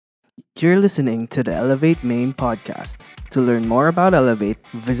You're listening to the Elevate Main podcast. To learn more about Elevate,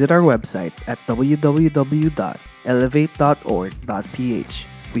 visit our website at www.elevate.org.ph.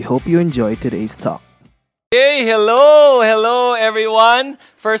 We hope you enjoy today's talk. Hey, hello everyone.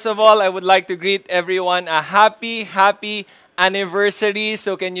 First of all, I would like to greet everyone a happy anniversary.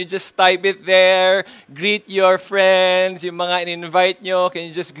 So can you just type it there? Greet your friends, yung mga in-invite nyo, can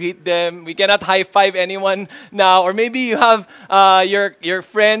you just greet them? We cannot high-five anyone now. Or maybe you have your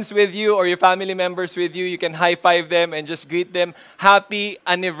friends with you or your family members with you. You can high-five them and just greet them. Happy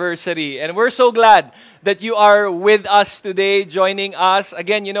anniversary. And we're so glad that you are with us today, joining us.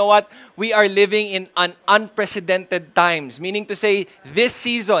 Again, you know what? We are living in an unprecedented times. Meaning to say, this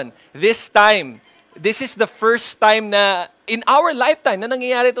season, this time, this is the first time na in our lifetime na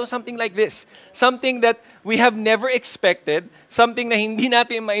nangyayari to something like this. Something that we have never expected. Something na hindi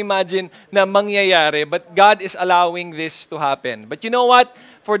natin ma-imagine na mangyayari. But God is allowing this to happen. But you know what?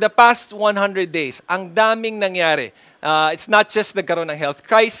 For the past 100 days, ang daming nangyari. It's not just nagkaroon ng health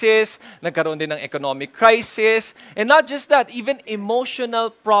crisis, nagkaroon din ng economic crisis, and not just that, even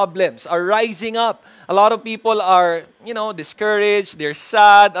emotional problems are rising up. A lot of people are, discouraged, they're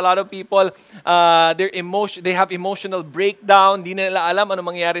sad. A lot of people, they have emotional breakdown. Di nila alam ano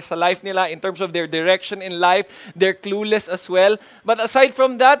mangyayari sa life nila in terms of their direction in life. They're clueless as well. But aside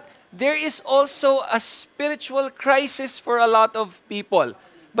from that, there is also a spiritual crisis for a lot of people.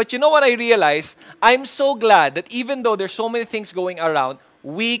 But you know what I realize? I'm so glad that even though there's so many things going around,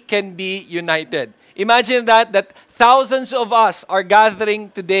 we can be united. Imagine that thousands of us are gathering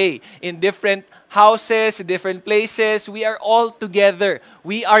today in different houses, in different places. We are all together.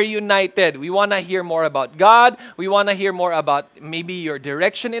 We are united. We want to hear more about God. We want to hear more about maybe your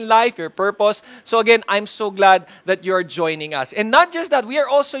direction in life, your purpose. So again, I'm so glad that you're joining us. And not just that, we are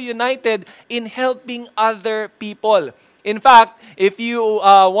also united in helping other people. In fact, if you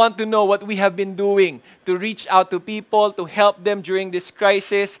want to know what we have been doing to reach out to people, to help them during this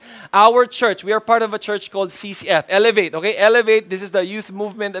crisis, our church, we are part of a church called CCF. Elevate, okay? Elevate, this is the youth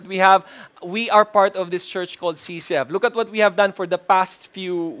movement that we have. We are part of this church called CCF. Look at what we have done for the past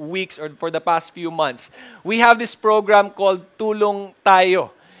few weeks or for the past few months. We have this program called Tulong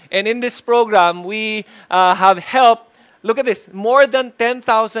Tayo. And in this program, we have helped. Look at this. More than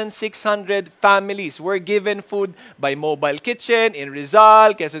 10,600 families were given food by Mobile Kitchen in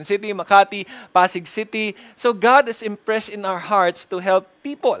Rizal, Quezon City, Makati, Pasig City. So God is impressed in our hearts to help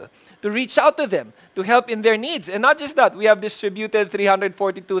people, to reach out to them, to help in their needs. And not just that, we have distributed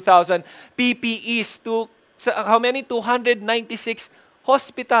 342,000 PPEs to how many? 296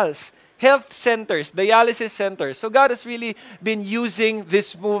 hospitals, health centers, dialysis centers. So God has really been using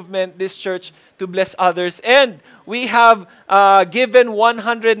this movement, this church, to bless others. And we have given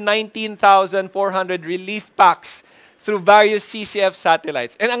 119,400 relief packs through various CCF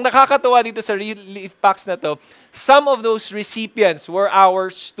satellites. And ang nakakatawa dito sa relief packs na to, some of those recipients were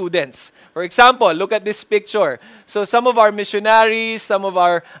our students. For example, look at this picture. So some of our missionaries, some of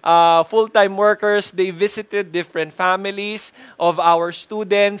our full-time workers, they visited different families of our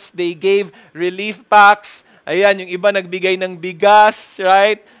students. They gave relief packs. Ayan, yung iba nagbigay ng bigas,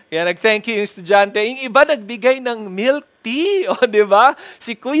 right? Kaya nag-thank you yung estudyante. Yung iba nagbigay ng milk tea, di ba?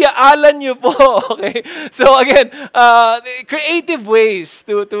 Si Kuya Alan niyo po, okay? So again, creative ways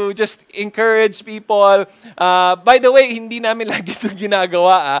to just encourage people. By the way, hindi namin lagi ito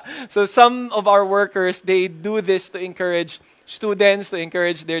ginagawa. So some of our workers, they do this to encourage students, to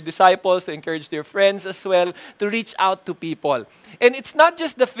encourage their disciples, to encourage their friends as well, to reach out to people. And it's not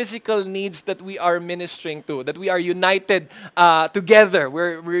just the physical needs that we are ministering to, that we are united together.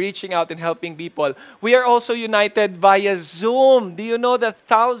 We're reaching out and helping people. We are also united via Zoom. Do you know that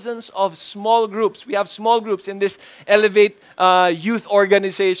thousands of small groups, we have small groups in this Elevate youth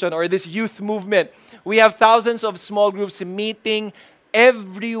organization or this youth movement. We have thousands of small groups meeting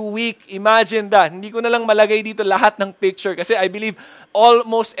every week. Imagine that. Hindi ko na lang malagay dito lahat ng picture kasi I believe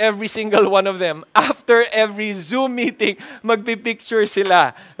almost every single one of them, after every Zoom meeting, magpipicture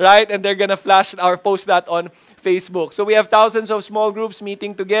sila, right? And they're gonna flash or post that on Facebook. So we have thousands of small groups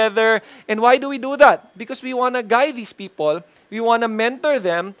meeting together. And why do we do that? Because we wanna guide these people, we wanna mentor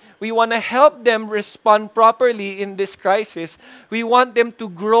them, we wanna help them respond properly in this crisis. We want them to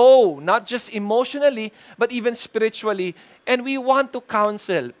grow, not just emotionally, but even spiritually. And we want to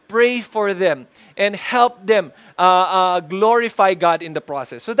counsel, pray for them, and help them glorify God in the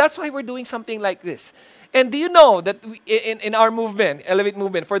process. So that's why we're doing something like this. And do you know that in our movement, Elevate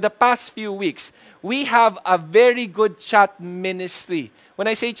Movement, for the past few weeks, we have a very good chat ministry. When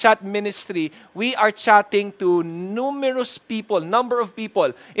I say chat ministry, we are chatting to numerous people, number of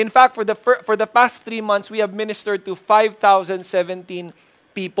people. In fact, for the past 3 months, we have ministered to 5,017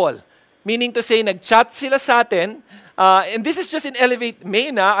 people. Meaning to say, nag-chat sila sa atin. And this is just in Elevate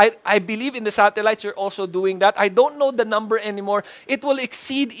Main. I believe in the satellites you're also doing that. I don't know the number anymore. It will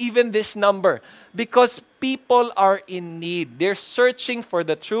exceed even this number because people are in need. They're searching for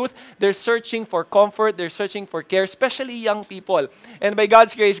the truth. They're searching for comfort. They're searching for care, especially young people. And by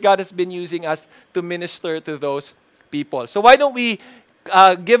God's grace, God has been using us to minister to those people. So why don't we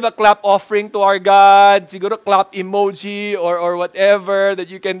give a clap offering to our God, siguro clap emoji or whatever that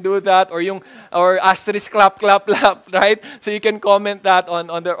you can do that, or asterisk clap, right? So you can comment that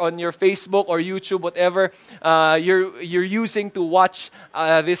on your Facebook or YouTube, whatever you're using to watch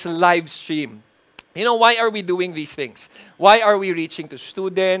this live stream. You know, why are we doing these things? Why are we reaching to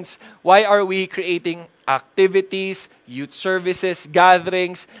students? Why are we creating activities, youth services,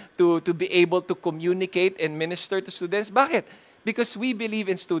 gatherings to be able to communicate and minister to students? Bakit? Because we believe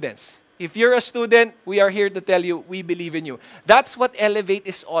in students. If you're a student, we are here to tell you we believe in you. That's what Elevate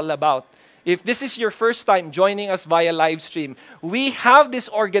is all about. If this is your first time joining us via live stream, we have this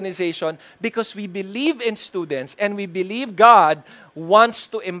organization because we believe in students and we believe God wants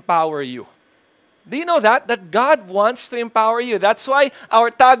to empower you. Do you know that? That God wants to empower you. That's why our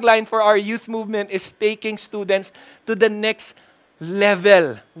tagline for our youth movement is taking students to the next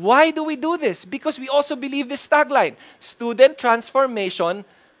level. Why do we do this? Because we also believe this tagline. Student transformation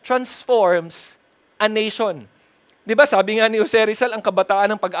transforms a nation. Diba sabi nga ni Jose Rizal, ang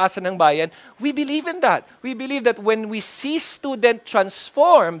kabataan ng pag-asa ng bayan, we believe in that. We believe that when we see student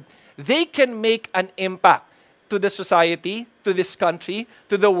transformed, they can make an impact to the society, to this country,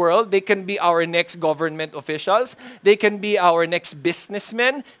 to the world. They can be our next government officials. They can be our next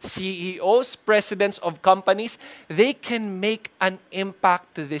businessmen, CEOs, presidents of companies. They can make an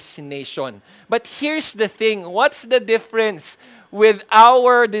impact to this nation. But here's the thing. What's the difference with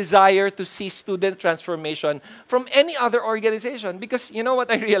our desire to see student transformation from any other organization? Because you know what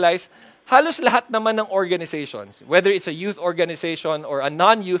I realized? Halos lahat naman ng organizations, whether it's a youth organization or a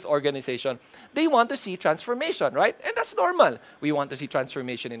non-youth organization, they want to see transformation, right? And that's normal. We want to see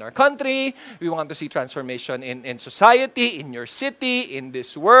transformation in our country. We want to see transformation in society, in your city, in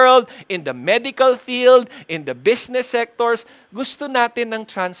this world, in the medical field, in the business sectors. Gusto natin ng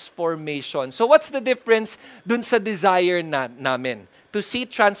transformation. So what's the difference dun sa desire namin? To see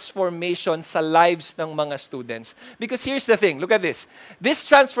transformation sa lives ng mga students. Because here's the thing, look at this. This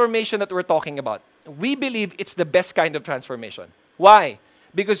transformation that we're talking about, we believe it's the best kind of transformation. Why?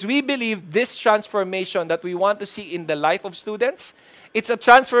 Because we believe this transformation that we want to see in the life of students, it's a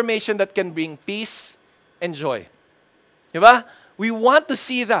transformation that can bring peace and joy. Diba? We want to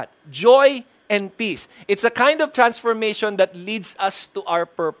see that. Joy and peace. It's a kind of transformation that leads us to our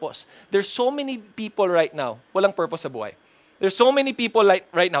purpose. There's so many people right now, walang purpose sa buhay. There's so many people like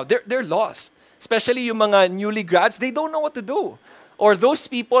right now, they're lost. Especially yung mga newly grads, they don't know what to do. Or those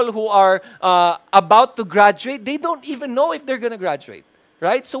people who are about to graduate, they don't even know if they're going to graduate.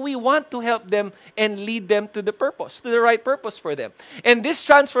 Right? So we want to help them and lead them to the purpose, to the right purpose for them. And this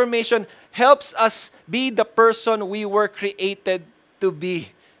transformation helps us be the person we were created to be.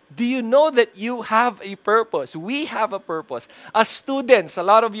 Do you know that you have a purpose? We have a purpose. As students, a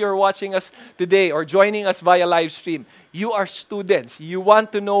lot of you are watching us today or joining us via live stream. You are students. You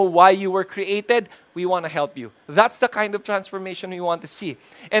want to know why you were created. We want to help you. That's the kind of transformation we want to see.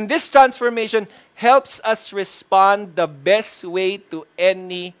 And this transformation helps us respond the best way to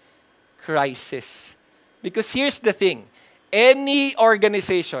any crisis. Because here's the thing. Any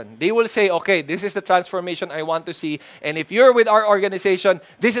organization, they will say, okay, this is the transformation I want to see. And if you're with our organization,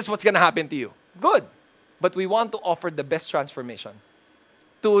 this is what's going to happen to you. Good. But we want to offer the best transformation.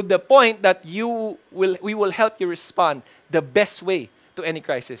 To the point that we will help you respond the best way to any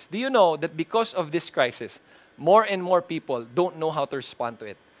crisis. Do you know that because of this crisis, more and more people don't know how to respond to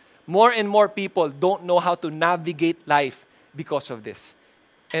it? More and more people don't know how to navigate life because of this.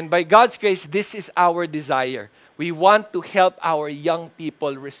 And by God's grace, this is our desire. We want to help our young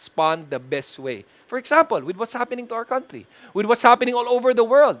people respond the best way. For example, with what's happening to our country, with what's happening all over the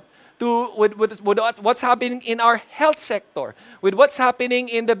world, with what's happening in our health sector, with what's happening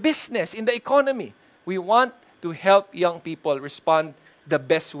in the business, in the economy. We want to help young people respond the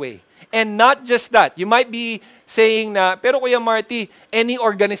best way. And not just that. You might be saying na, pero Kuya Marty, any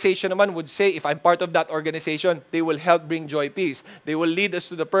organization naman would say, if I'm part of that organization, they will help bring joy, peace. They will lead us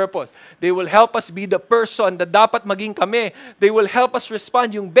to the purpose. They will help us be the person na dapat maging kami. They will help us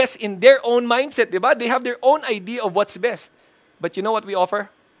respond yung best in their own mindset, diba? They have their own idea of what's best. But you know what we offer?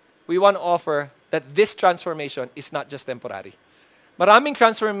 We want to offer that this transformation is not just temporary. Maraming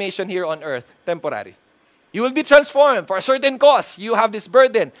transformation here on earth, temporary. You will be transformed for a certain cause. You have this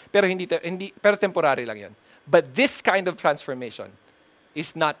burden, pero pero temporary lang 'yan. But this kind of transformation,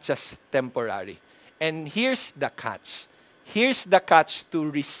 is not just temporary. And here's the catch. Here's the catch to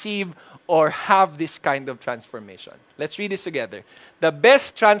receive or have this kind of transformation. Let's read this together. The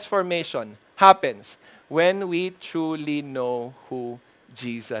best transformation happens when we truly know who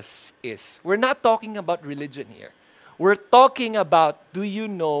Jesus is. We're not talking about religion here. We're talking about, do you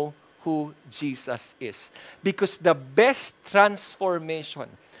know who Jesus is? Because the best transformation,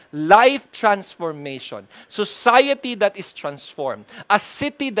 life transformation, society that is transformed, a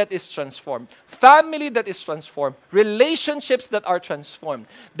city that is transformed, family that is transformed, relationships that are transformed.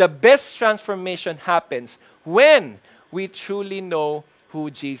 The best transformation happens when we truly know who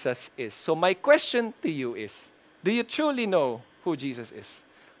Jesus is. So my question to you is, do you truly know who Jesus is?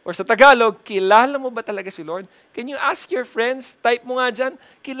 Or sa Tagalog, kilala mo ba talaga si Lord? Can you ask your friends? Type mo nga dyan,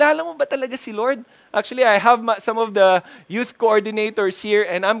 kilala mo ba talaga si Lord? Actually, I have some of the youth coordinators here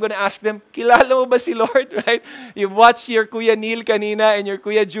and I'm gonna ask them, kilala mo ba si Lord? Right? You've watched your Kuya Neil kanina and your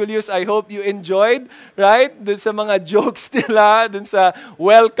Kuya Julius. I hope you enjoyed, right? Dun sa mga jokes nila, dun sa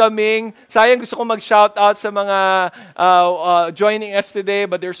welcoming. Sayang gusto ko mag-shout out sa mga joining us today,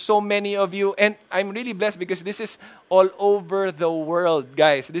 but there's so many of you. And I'm really blessed because this is all over the world,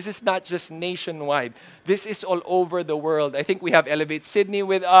 guys. This is not just nationwide. This is all over the world. I think we have Elevate Sydney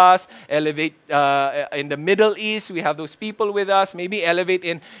with us, Elevate in the Middle East, we have those people with us, maybe Elevate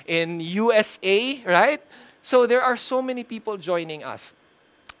in USA, right? So there are so many people joining us.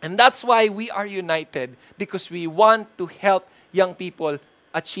 And that's why we are united, because we want to help young people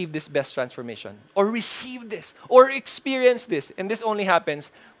achieve this best transformation, or receive this, or experience this. And this only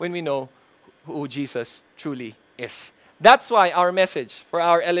happens when we know who Jesus truly is. That's why our message for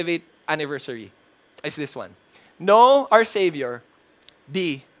our Elevate anniversary is this one. Know our Savior,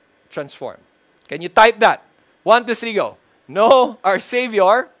 be transformed. Can you type that? 1, 2, 3, go. Know our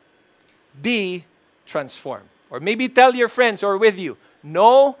Savior, be transformed. Or maybe tell your friends who are with you,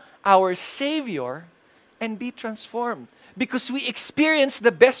 know our Savior and be transformed. Because we experience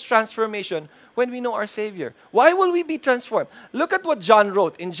the best transformation when we know our Savior. Why will we be transformed? Look at what John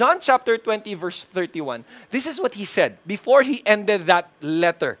wrote. In John chapter 20, verse 31, this is what he said before he ended that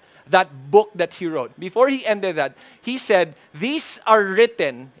letter, that book that he wrote. Before he ended that, he said, these are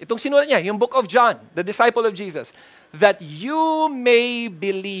written, itong sinulat niya, yung book of John, the disciple of Jesus, that you may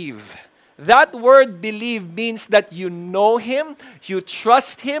believe. That word believe means that you know Him, you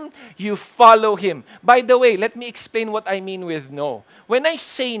trust Him, you follow Him. By the way, let me explain what I mean with know. When I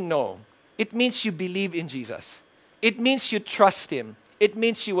say know, it means you believe in Jesus. It means you trust Him. It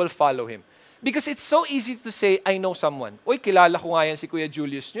means you will follow Him. Because it's so easy to say, I know someone. Uy, kilala ko nga yan si Kuya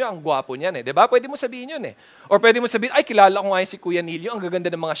Julius nyo, ang gwapo niyan eh. Diba? Pwede mo sabihin yun eh. Or pwede mo sabihin, ay, kilala ko nga yan si Kuya Nilio, ang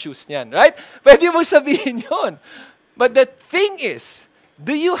gaganda ng mga shoes niyan. Right? Pwede mo sabihin yun. But the thing is,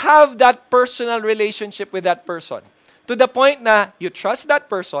 do you have that personal relationship with that person? To the point na you trust that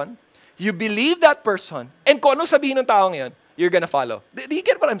person, you believe that person, and kung ano sabihin ng tao ngayon, you're gonna follow. Do you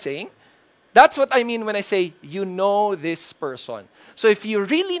get what I'm saying? That's what I mean when I say, you know this person. So if you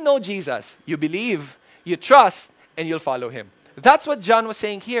really know Jesus, you believe, you trust, and you'll follow Him. That's what John was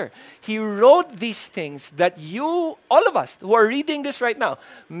saying here. He wrote these things that you, all of us who are reading this right now,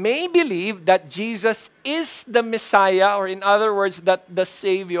 may believe that Jesus is the Messiah, or in other words, that the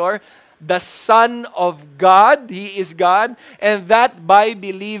Savior, the Son of God, He is God, and that by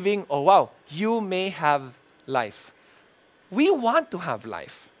believing, oh wow, you may have life. We want to have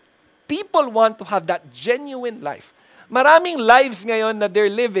life. People want to have that genuine life. Maraming lives ngayon na they're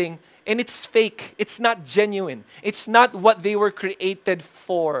living and it's fake. It's not genuine. It's not what they were created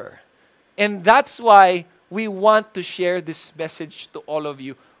for. And that's why we want to share this message to all of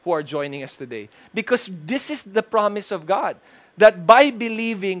you who are joining us today. Because this is the promise of God, that by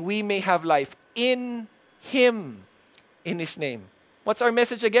believing we may have life in Him, in His name. What's our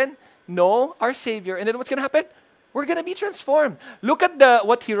message again? Know our Savior. And then what's going to happen? We're going to be transformed. Look at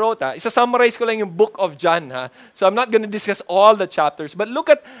what he wrote. Isa-summarize ko lang yung book of John. So I'm not going to discuss all the chapters. But look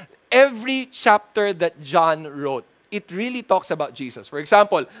at every chapter that John wrote. It really talks about Jesus. For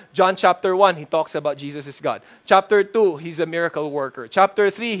example, John chapter 1, he talks about Jesus is God. Chapter 2, He's a miracle worker. Chapter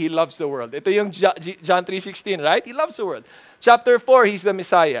 3, He loves the world. Ito yung John 3:16, right? He loves the world. Chapter 4, He's the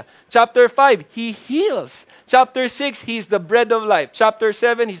Messiah. Chapter 5, He heals. Chapter 6, He's the bread of life. Chapter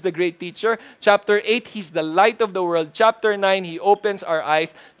 7, He's the great teacher. Chapter 8, He's the light of the world. Chapter 9, He opens our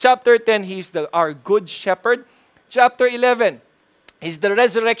eyes. Chapter 10, He's our good shepherd. Chapter 11, He's the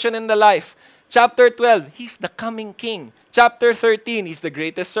resurrection and the life. Chapter 12, He's the coming King. Chapter 13, He's the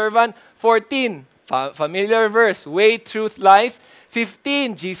greatest servant. 14, familiar verse, way, truth, life.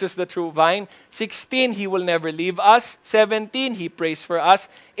 15, Jesus the true vine. 16, He will never leave us. 17, He prays for us.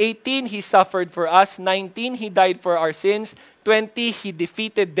 18, He suffered for us. 19, He died for our sins. 20, He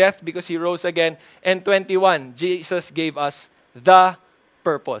defeated death because He rose again. And 21, Jesus gave us the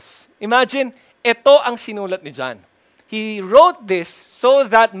purpose. Imagine, ito ang sinulat ni John. He wrote this so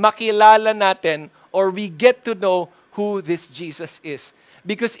that makilala natin or we get to know who this Jesus is.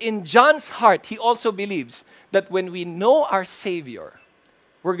 Because in John's heart, he also believes that when we know our Savior,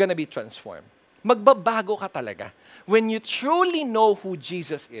 we're gonna be transformed. Magbabago ka talaga. When you truly know who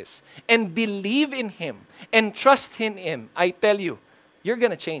Jesus is and believe in Him and trust in Him, I tell you, you're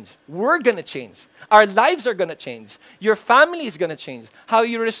gonna change. We're gonna change. Our lives are gonna change. Your family is gonna change. How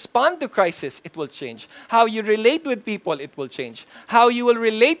you respond to crisis, it will change. How you relate with people, it will change. How you will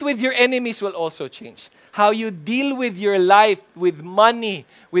relate with your enemies will also change. How you deal with your life, with money,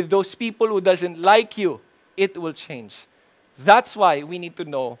 with those people who doesn't like you, it will change. That's why we need to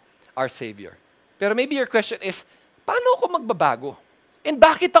know our Savior. Pero maybe your question is, paano ako magbabago? And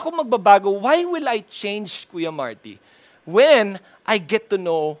bakit ako magbabago? Why will I change, Kuya Marty? When I get to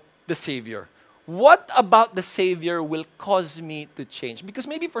know the Savior. What about the Savior will cause me to change? Because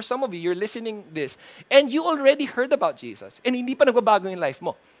maybe for some of you, you're listening this, and you already heard about Jesus, and hindi pa nagbabago yung life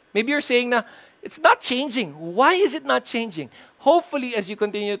mo. Maybe you're saying na, it's not changing. Why is it not changing? Hopefully, as you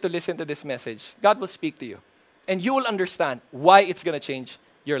continue to listen to this message, God will speak to you, and you will understand why it's going to change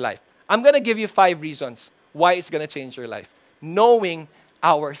your life. I'm going to give you 5 reasons why it's going to change your life. Knowing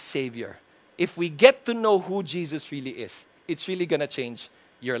our Savior. If we get to know who Jesus really is, it's really going to change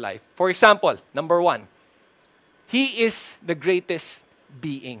your life. For example, number 1, He is the greatest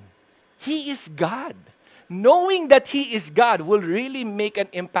being. He is God. Knowing that He is God will really make an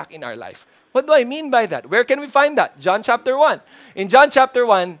impact in our life. What do I mean by that? Where can we find that? John chapter 1. In John chapter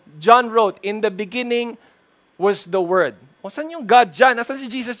 1, John wrote, in the beginning was the Word. O, saan yung God dyan? Nasaan si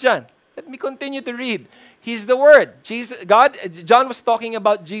Jesus dyan? Let me continue to read. He's the Word. John was talking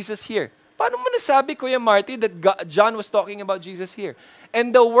about Jesus here. Paano mo nasabi, Kuya Marty, that John was talking about Jesus here?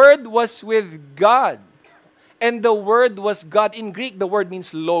 And the Word was with God. And the Word was God. In Greek, the word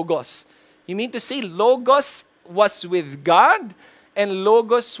means logos. You mean to say Logos was with God? And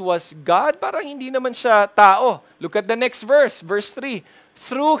Logos was God? Parang hindi naman siya tao. Look at the next verse, verse 3.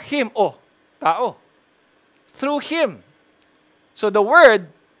 Through Him, tao. Through Him. So the Word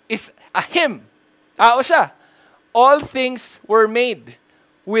is a Him. Tao siya. All things were made.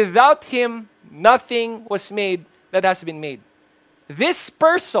 Without Him, nothing was made that has been made. This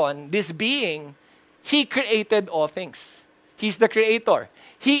person, this being, He created all things. He's the Creator.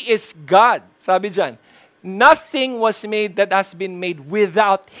 He is God. Sabi dyan, nothing was made that has been made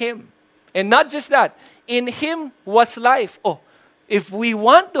without Him. And not just that, in Him was life. If we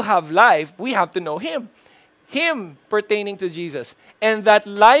want to have life, we have to know Him. Him pertaining to Jesus. And that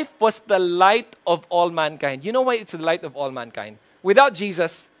life was the light of all mankind. You know why it's the light of all mankind? Without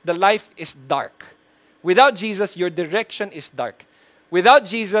Jesus, the life is dark. Without Jesus, your direction is dark. Without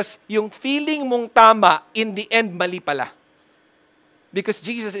Jesus, yung feeling mong tama, in the end, mali pala. Because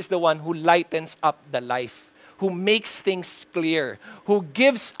Jesus is the one who lightens up the life, who makes things clear, who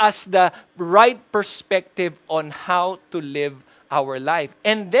gives us the right perspective on how to live our life.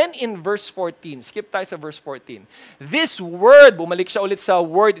 And then in verse 14, skip tayo sa verse 14. This Word, bumalik siya ulit sa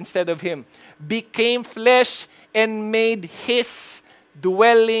Word instead of Him, became flesh and made His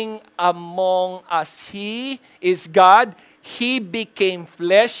dwelling among us. He is God. He became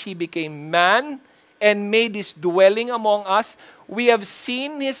flesh. He became man and made His dwelling among us. We have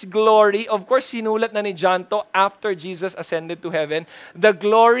seen His glory. Of course, sinulat na ni John to after Jesus ascended to heaven. The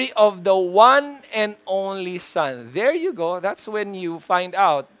glory of the one and only Son. There you go. That's when you find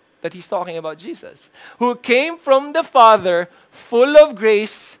out that He's talking about Jesus. Who came from the Father, full of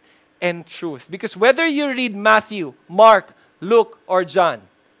grace and truth. Because whether you read Matthew, Mark, Luke, or John,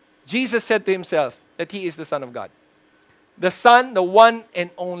 Jesus said to Himself that He is the Son of God. The Son, the one and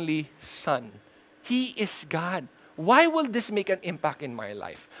only Son. He is God. Why will this make an impact in my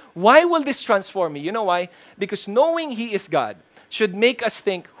life? Why will this transform me? You know why? Because knowing He is God should make us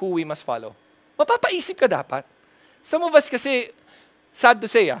think who we must follow. Mapapaisip ka dapat. Some of us kasi, sad to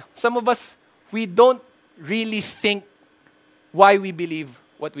say, some of us, we don't really think why we believe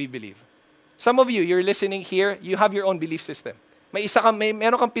what we believe. Some of you, you're listening here, you have your own belief system.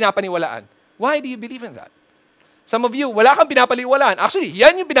 Meron kang pinapaniwalaan. Why do you believe in that? Some of you, wala kang pinapaniwalaan. Actually,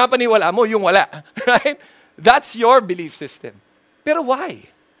 yan yung pinapaniwalaan mo, yung wala. Right? That's your belief system. Pero why?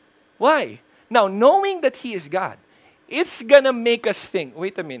 Why? Now, knowing that He is God, it's gonna make us think,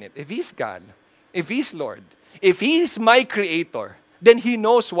 wait a minute, if He's God, if He's Lord, if He's my Creator, then He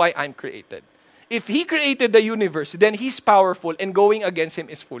knows why I'm created. If He created the universe, then He's powerful and going against Him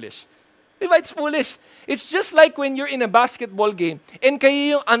is foolish. Diba? It's foolish. It's just like when you're in a basketball game and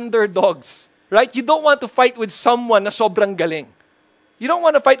kayo yung underdogs. Right? You don't want to fight with someone na sobrang galing. You don't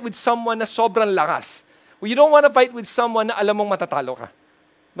want to fight with someone na sobrang lakas. You don't want to fight with someone na alam mong matatalo ka.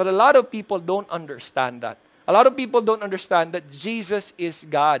 But a lot of people don't understand that. A lot of people don't understand that Jesus is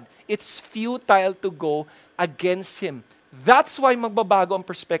God. It's futile to go against Him. That's why magbabago ang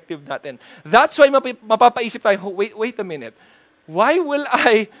perspective natin. That's why mapapaisip tayo, wait a minute. Why will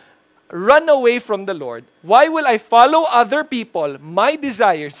I run away from the Lord? Why will I follow other people, my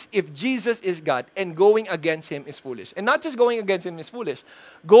desires, if Jesus is God and going against Him is foolish? And not just going against Him is foolish.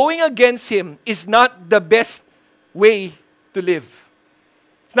 Going against Him is not the best way to live.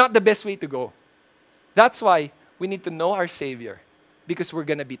 It's not the best way to go. That's why we need to know our Savior, because we're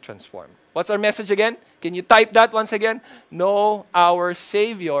going to be transformed. What's our message again? Can you type that once again? Know our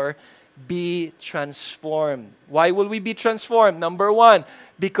Savior, be transformed. Why will we be transformed? Number one,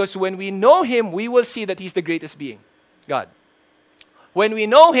 because when we know Him, we will see that He's the greatest being, God. When we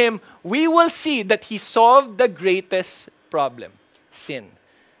know Him, we will see that He solved the greatest problem, sin.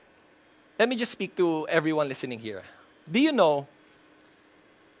 Let me just speak to everyone listening here. Do you know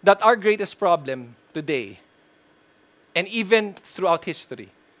that our greatest problem today, and even throughout history,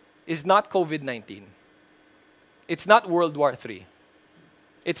 is not COVID-19. It's not World War III.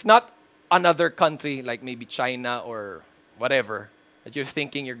 It's not another country like maybe China or whatever that you're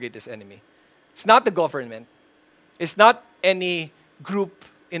thinking your greatest enemy. It's not the government. It's not any group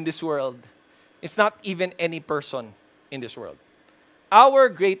in this world. It's not even any person in this world. Our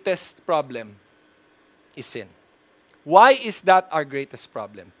greatest problem is sin. Why is that our greatest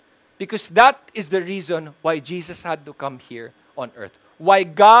problem? Because that is the reason why Jesus had to come here on earth. Why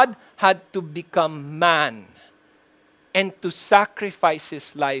God had to become man and to sacrifice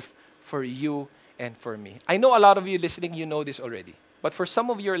His life for you and for me. I know a lot of you listening, you know this already. But for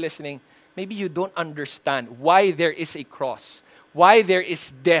some of you listening, maybe you don't understand why there is a cross, why there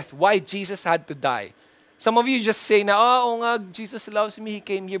is death, why Jesus had to die. Some of you just say na, oh nga, Jesus loves me, He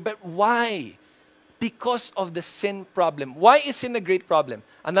came here. But why? Because of the sin problem. Why is sin a great problem?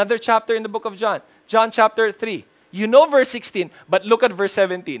 Another chapter in the book of John. John chapter 3. You know verse 16, but look at verse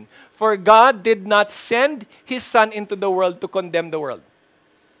 17. For God did not send His Son into the world to condemn the world.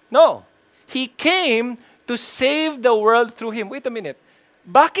 No. He came to save the world through Him. Wait a minute.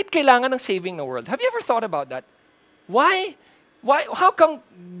 Bakit kailangan ng saving the world? Have you ever thought about that? Why? How come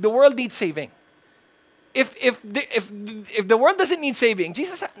the world needs saving? If the world doesn't need saving,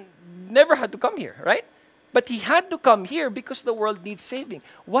 Jesus never had to come here, right? But He had to come here because the world needs saving.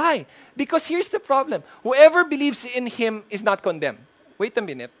 Why? Because here's the problem. Whoever believes in Him is not condemned. Wait a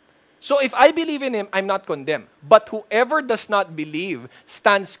minute. So if I believe in Him, I'm not condemned. But whoever does not believe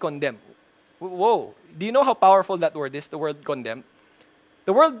stands condemned. Whoa. Do you know how powerful that word is, the word condemned?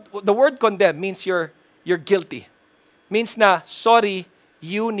 The word condemned means you're guilty. Means na, sorry,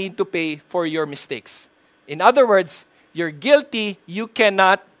 you need to pay for your mistakes. In other words, you're guilty, you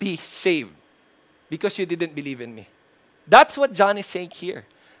cannot be saved because you didn't believe in me. That's what John is saying here.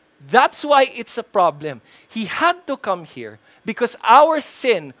 That's why it's a problem. He had to come here because our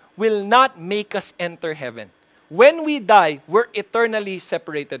sin will not make us enter heaven. When we die, we're eternally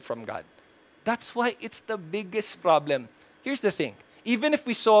separated from God. That's why it's the biggest problem. Here's the thing. Even if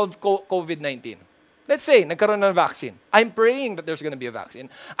we solve COVID-19, let's say, nagkaroon ng vaccine. I'm praying that there's going to be a vaccine.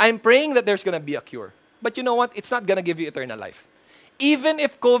 I'm praying that there's going to be a cure. But you know what? It's not going to give you eternal life. Even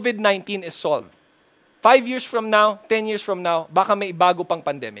if COVID-19 is solved, 5 years from now, 10 years from now, baka may bago pang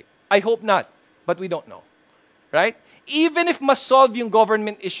pandemic. I hope not, but we don't know. Right? Even if ma-solve yung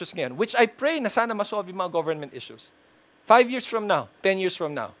government issues ngayon, which I pray na sana ma-solve yung mga government issues, 5 years from now, 10 years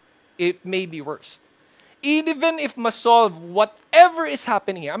from now, it may be worse. Even if ma-solve whatever is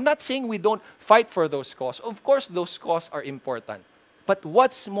happening here, I'm not saying we don't fight for those causes. Of course, those causes are important. But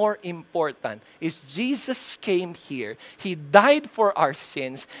what's more important is Jesus came here. He died for our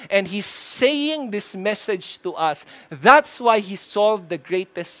sins. And He's saying this message to us. That's why He solved the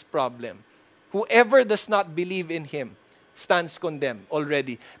greatest problem. Whoever does not believe in Him stands condemned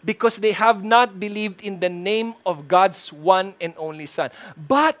already because they have not believed in the name of God's one and only Son.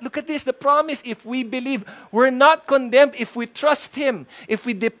 But look at this, the promise, if we believe, we're not condemned if we trust Him, if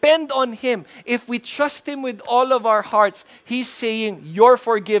we depend on Him, if we trust Him with all of our hearts. He's saying, you're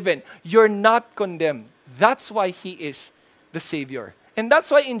forgiven, you're not condemned. That's why He is the Savior. And that's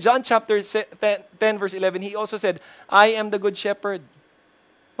why in John chapter 10 verse 11, He also said, I am the good shepherd.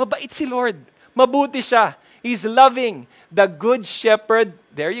 Mabait si Lord. Mabuti siya. He's loving. The good shepherd,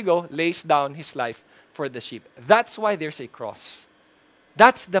 there you go, lays down his life for the sheep. That's why there's a cross.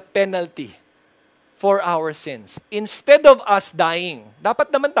 That's the penalty for our sins. Instead of us dying,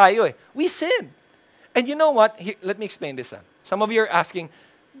 dapat naman tayo we sin. And you know what? Here, let me explain this. Some of you are asking,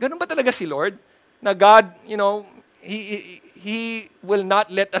 Ganun ba talaga si Lord? Na God, He will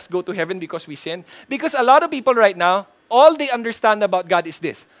not let us go to heaven because we sin? Because a lot of people right now, all they understand about God is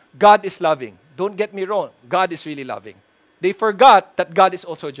this. God is loving. Don't get me wrong. God is really loving. They forgot that God is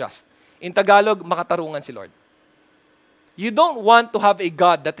also just. In Tagalog, makatarungan si Lord. You don't want to have a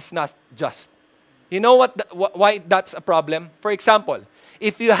God that is not just. You know why that's a problem? For example,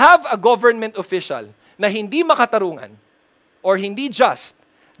 if you have a government official na hindi makatarungan or hindi just,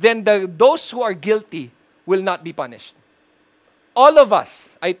 then those who are guilty will not be punished. All of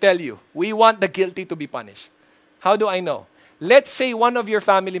us, I tell you, we want the guilty to be punished. How do I know? Let's say one of your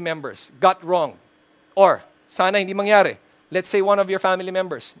family members got wrong. Or, sana hindi mangyari. Let's say one of your family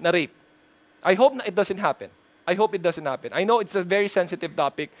members na rape. I hope it doesn't happen. I hope it doesn't happen. I know it's a very sensitive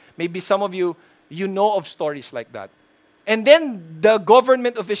topic. Maybe some of you know of stories like that. And then the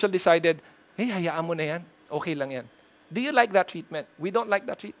government official decided, hey, hayaan mo na yan. Okay lang yan. Do you like that treatment? We don't like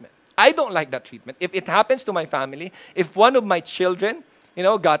that treatment. I don't like that treatment. If it happens to my family, if one of my children,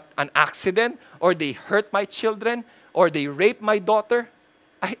 got an accident, or they hurt my children, or they rape my daughter,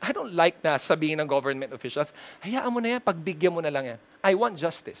 I don't like na sabihin ng government officials, hayaan mo na yan, pagbigyan mo na lang yan. I want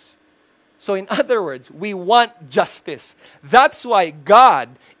justice. So in other words, we want justice. That's why God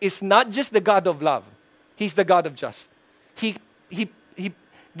is not just the God of love. He's the God of justice.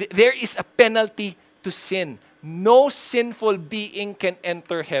 There is a penalty to sin. No sinful being can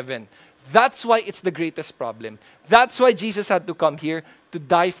enter heaven. That's why it's the greatest problem. That's why Jesus had to come here to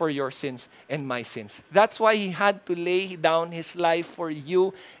die for your sins and my sins. That's why He had to lay down His life for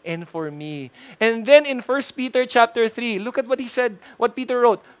you and for me. And then in 1 Peter chapter 3, look at what he said, what Peter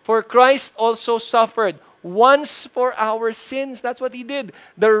wrote. For Christ also suffered once for our sins. That's what He did.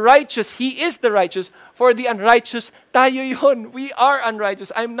 The righteous, He is the righteous. For the unrighteous, tayo yun. We are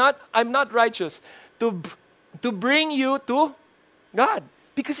unrighteous. I'm not righteous. To bring you to God.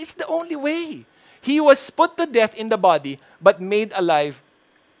 Because it's the only way. He was put to death in the body, but made alive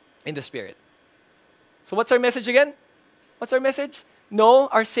in the spirit. So what's our message again? What's our message? No,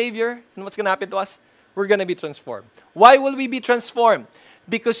 our Savior, and what's going to happen to us? We're going to be transformed. Why will we be transformed?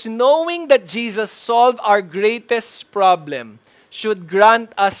 Because knowing that Jesus solved our greatest problem should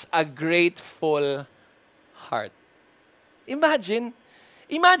grant us a grateful heart. Imagine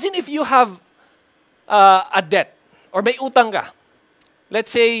if you have a debt, or may utang ka.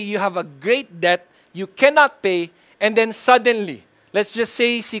 Let's say you have a great debt, you cannot pay, and then suddenly, let's just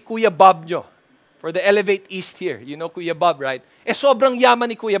say si Kuya Bob nyo, for the Elevate East here, you know Kuya Bob, right? Sobrang yaman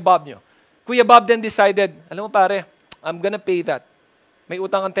ni Kuya Bob nyo. Kuya Bob then decided, alam mo pare, I'm gonna pay that. May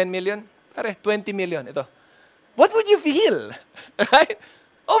utang kang 10 million? Pare, 20 million, ito. What would you feel? Right?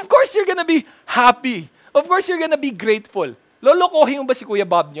 Of course you're gonna be happy. Of course you're gonna be grateful. Lolokohin mo ba si Kuya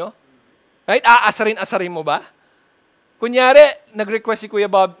Bob nyo? Right? Aasarin mo ba? Kunyari, nag-request si Kuya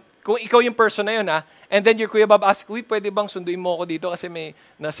Bob, kung ikaw yung person na yun, and then your Kuya Bob asks, uy, pwede bang sunduin mo ako dito kasi may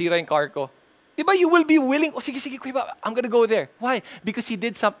nasira yung car ko? Diba, you will be willing, sige, Kuya Bob, I'm gonna go there. Why? Because He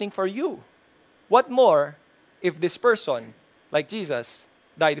did something for you. What more if this person, like Jesus,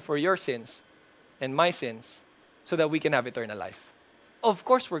 died for your sins and my sins so that we can have eternal life? Of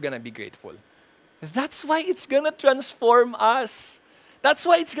course, we're gonna be grateful. That's why it's gonna transform us. That's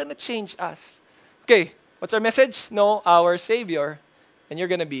why it's gonna change us. Okay. What's our message? Know our Savior, and you're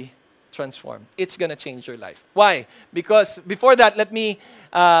going to be transformed. It's going to change your life. Why? Because before that,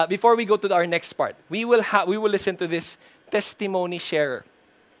 before we go to our next part, we will listen to this testimony sharer.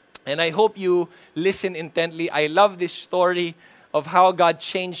 And I hope you listen intently. I love this story of how God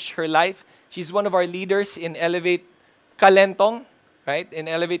changed her life. She's one of our leaders in Elevate Calentong, right? In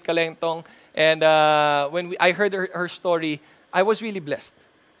Elevate Calentong. And when I heard her story, I was really blessed.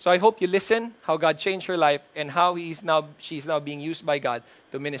 So I hope you listen how God changed her life and how she's now being used by God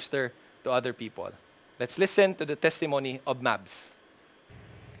to minister to other people. Let's listen to the testimony of Mabs.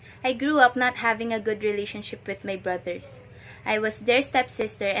 I grew up not having a good relationship with my brothers. I was their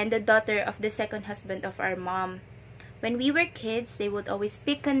stepsister and the daughter of the second husband of our mom. When we were kids, they would always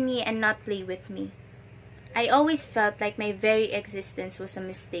pick on me and not play with me. I always felt like my very existence was a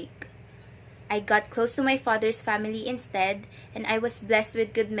mistake. I got close to my father's family instead, and I was blessed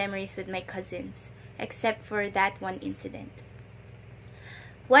with good memories with my cousins, except for that one incident.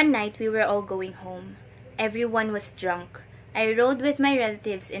 One night, we were all going home. Everyone was drunk. I rode with my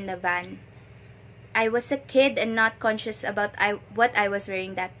relatives in the van. I was a kid and not conscious about what I was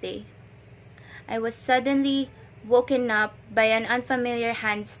wearing that day. I was suddenly woken up by an unfamiliar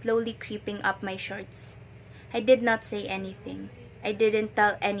hand slowly creeping up my shorts. I did not say anything. I didn't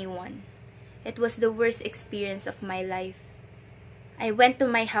tell anyone. It was the worst experience of my life. I went to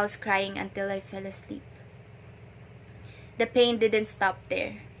my house crying until I fell asleep. The pain didn't stop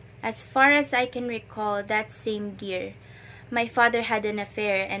there. As far as I can recall, that same year, my father had an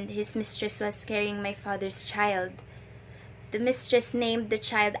affair and his mistress was carrying my father's child. The mistress named the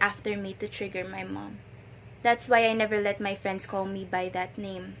child after me to trigger my mom. That's why I never let my friends call me by that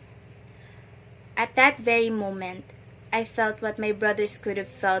name. At that very moment, I felt what my brothers could have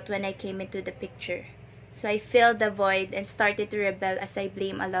felt when I came into the picture. So I filled the void and started to rebel as I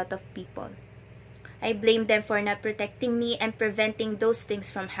blame a lot of people. I blamed them for not protecting me and preventing those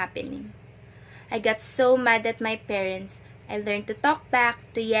things from happening. I got so mad at my parents, I learned to talk back,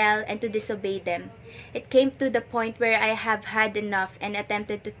 to yell, and to disobey them. It came to the point where I have had enough and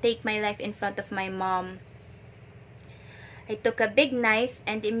attempted to take my life in front of my mom. I took a big knife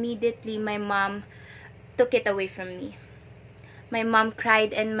and immediately my mom took it away from me. My mom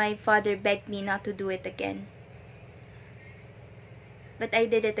cried and my father begged me not to do it again. But I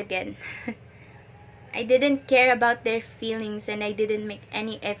did it again. I didn't care about their feelings and I didn't make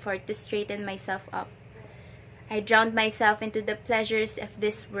any effort to straighten myself up. I drowned myself into the pleasures of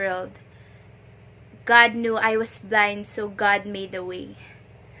this world. God knew I was blind, so God made a way.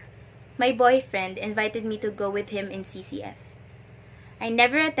 My boyfriend invited me to go with him in CCF. I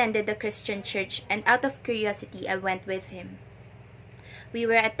never attended a Christian church and out of curiosity I went with him. We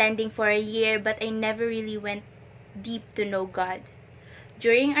were attending for a year but I never really went deep to know God.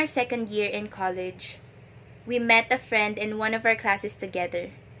 During our second year in college, we met a friend in one of our classes together.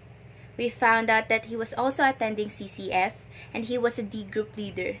 We found out that he was also attending CCF and he was a D group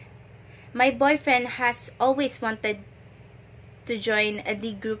leader. My boyfriend has always wanted to join a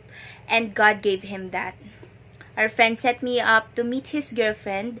D group and God gave him that. Our friend set me up to meet his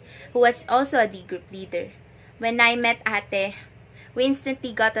girlfriend who was also a D group leader. When I met Ate, we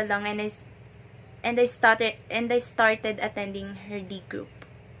instantly got along and I started attending her D group.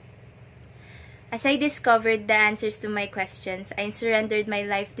 As I discovered the answers to my questions, I surrendered my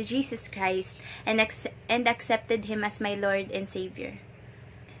life to Jesus Christ and accepted Him as my Lord and Savior.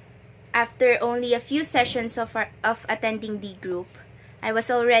 After only a few sessions of attending D group, I was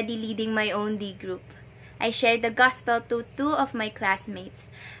already leading my own D group. I shared the gospel to 2 of my classmates.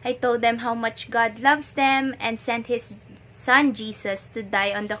 I told them how much God loves them and sent His Son Jesus to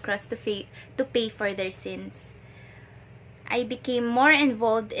die on the cross to pay for their sins. I became more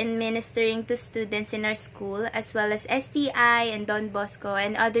involved in ministering to students in our school as well as STI and Don Bosco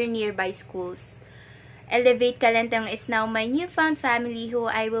and other nearby schools. Elevate Calentong is now my newfound family who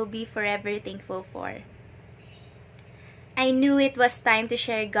I will be forever thankful for. I knew it was time to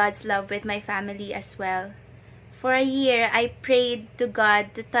share God's love with my family as well. For a year, I prayed to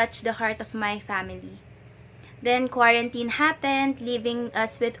God to touch the heart of my family. Then quarantine happened, leaving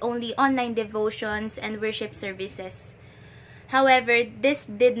us with only online devotions and worship services. However, this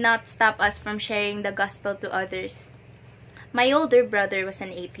did not stop us from sharing the gospel to others. My older brother was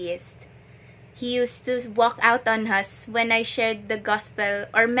an atheist. He used to walk out on us when I shared the gospel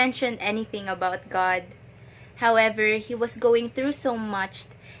or mentioned anything about God. However, he was going through so much,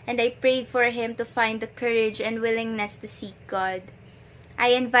 and I prayed for him to find the courage and willingness to seek God.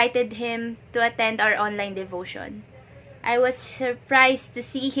 I invited him to attend our online devotion. I was surprised to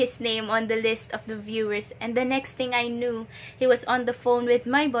see his name on the list of the viewers, and the next thing I knew, he was on the phone with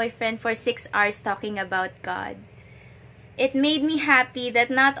my boyfriend for 6 hours talking about God. It made me happy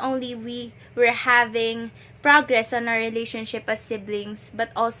that not only we were having progress on our relationship as siblings, but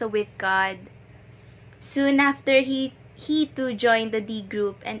also with God. Soon after, he too joined the D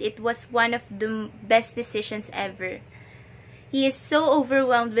group, and it was one of the best decisions ever. He is so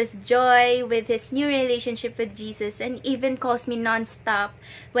overwhelmed with joy with his new relationship with Jesus and even calls me non-stop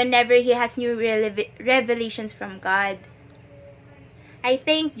whenever he has new revelations from God. I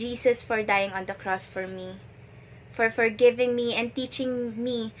thank Jesus for dying on the cross for me, for forgiving me and teaching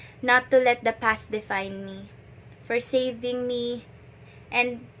me not to let the past define me, for saving me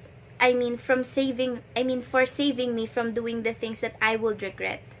for saving me from doing the things that I would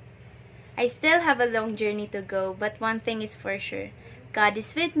regret. I still have a long journey to go, but one thing is for sure. God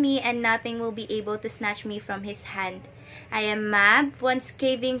is with me and nothing will be able to snatch me from His hand. I am Mab, once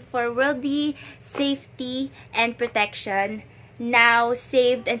craving for worldly safety and protection, now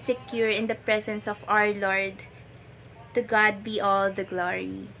saved and secure in the presence of our Lord. To God be all the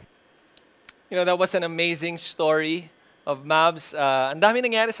glory. You know, that was an amazing story of Mabs. Ang dami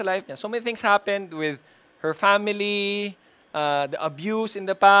nangyari sa life niya. So many things happened with her family, the abuse in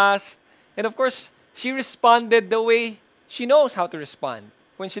the past. And of course, she responded the way she knows how to respond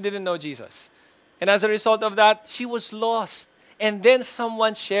when she didn't know Jesus. And as a result of that, she was lost. And then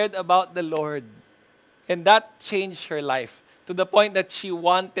someone shared about the Lord. And that changed her life to the point that she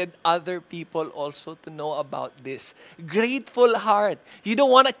wanted other people also to know about this. Grateful heart. You don't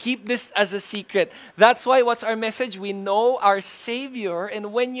want to keep this as a secret. That's why what's our message? We know our Savior.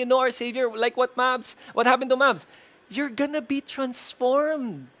 And when you know our Savior, like what happened to Mabs? You're going to be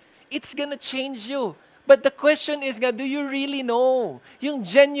transformed. It's going to change you. But the question is, God, do you really know? Yung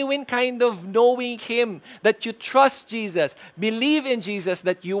genuine kind of knowing Him, that you trust Jesus, believe in Jesus,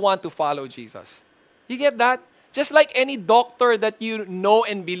 that you want to follow Jesus. You get that? Just like any doctor that you know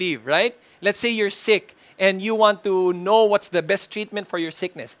and believe, right? Let's say you're sick and you want to know what's the best treatment for your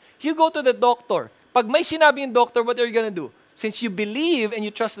sickness. You go to the doctor. Pag may sinabi yung doctor, what are you gonna do? Since you believe and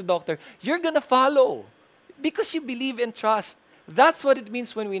you trust the doctor, you're gonna follow. Because you believe and trust. That's what it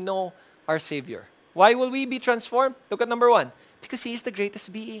means when we know our Savior. Why will we be transformed? Look at number 1. Because He is the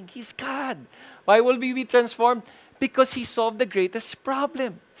greatest being. He's God. Why will we be transformed? Because He solved the greatest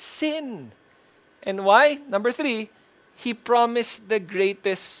problem, sin. And why? Number 3, He promised the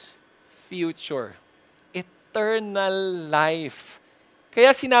greatest future, eternal life.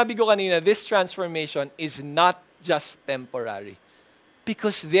 Kaya sinabi ko kanina, this transformation is not just temporary.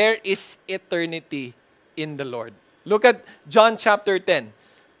 Because there is eternity in the Lord. Look at John chapter 10.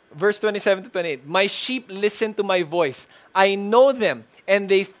 Verse 27 to 28, my sheep listen to my voice. I know them, and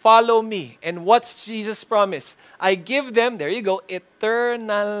they follow me. And what's Jesus' promise? I give them, there you go,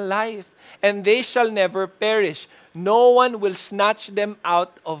 eternal life. And they shall never perish. No one will snatch them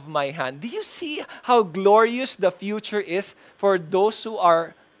out of my hand. Do you see how glorious the future is for those who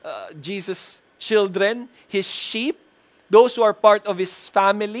are Jesus' children, His sheep, those who are part of His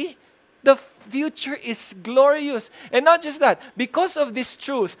family? The future is glorious. And not just that, because of this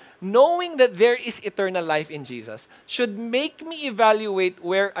truth, knowing that there is eternal life in Jesus should make me evaluate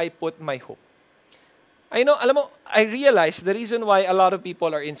where I put my hope. I realize the reason why a lot of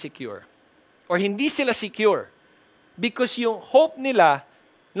people are insecure or hindi sila secure because yung hope nila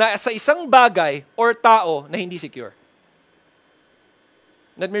na sa isang bagay or tao na hindi secure.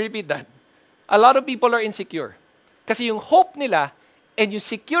 Let me repeat that. A lot of people are insecure kasi yung hope nila and yung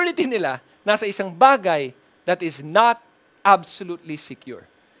security nila nasa isang bagay that is not absolutely secure.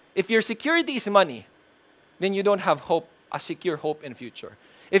 If your security is money, then you don't have hope, a secure hope in future.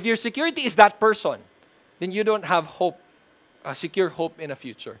 If your security is that person, then you don't have hope, a secure hope in a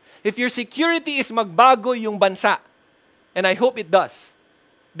future. If your security is magbago yung bansa, and I hope it does,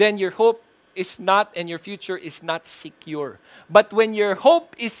 then your hope is not and your future is not secure. But when your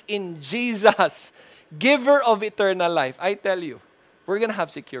hope is in Jesus, giver of eternal life, I tell you, we're going to have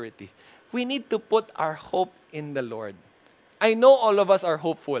security. We need to put our hope in the Lord. I know all of us are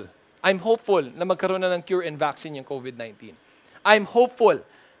hopeful. I'm hopeful na magkaroon na ng cure and vaccine yung COVID-19. I'm hopeful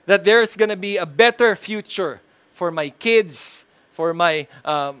that there's going to be a better future for my kids, for my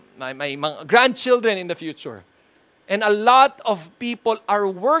mga grandchildren in the future. And a lot of people are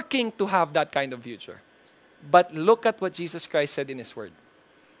working to have that kind of future. But look at what Jesus Christ said in His Word.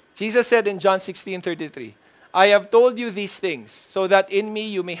 Jesus said in John 16:33, I have told you these things so that in me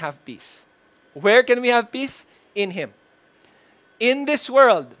you may have peace. Where can we have peace? In Him. In this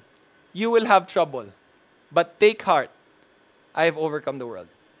world, you will have trouble. But take heart, I have overcome the world.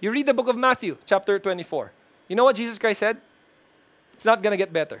 You read the book of Matthew, chapter 24. You know what Jesus Christ said? It's not going to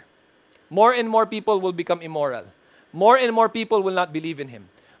get better. More and more people will become immoral. More and more people will not believe in Him.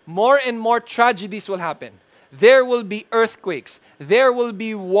 More and more tragedies will happen. There will be earthquakes. There will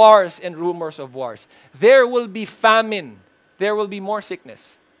be wars and rumors of wars. There will be famine. There will be more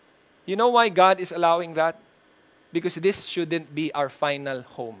sickness. You know why God is allowing that? Because this shouldn't be our final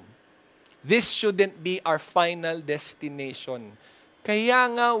home. This shouldn't be our final destination. Kaya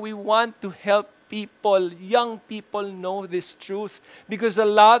nga, we want to help people, young people, know this truth. Because a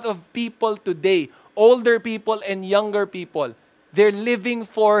lot of people today, older people and younger people, they're living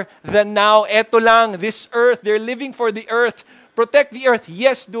for the now. Eto lang, this earth. They're living for the earth. Protect the earth.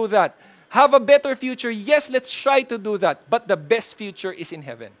 Yes, do that. Have a better future. Yes, let's try to do that. But the best future is in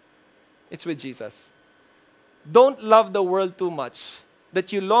heaven. It's with Jesus. Don't love the world too much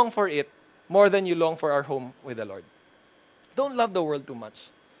that you long for it more than you long for our home with the Lord. Don't love the world too much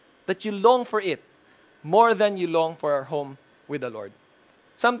that you long for it more than you long for our home with the Lord.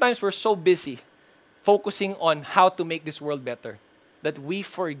 Sometimes we're so busy focusing on how to make this world better that we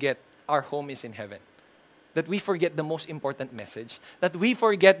forget our home is in heaven. that we forget the most important message, that we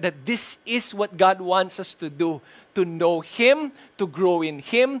forget that this is what God wants us to do, to know Him, to grow in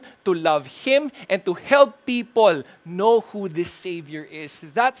Him, to love Him, and to help people know who this Savior is.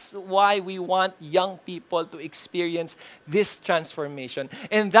 That's why we want young people to experience this transformation.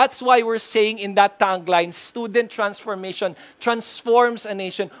 And that's why we're saying in that tagline, student transformation transforms a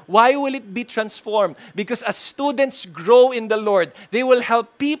nation. Why will it be transformed? Because as students grow in the Lord, they will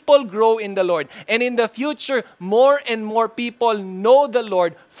help people grow in the Lord. And in the future, more and more people know the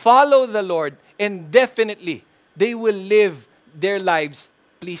Lord, follow the Lord, and definitely, they will live their lives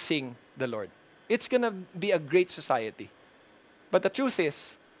pleasing the Lord. It's going to be a great society. But the truth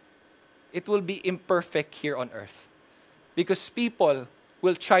is, it will be imperfect here on earth. Because people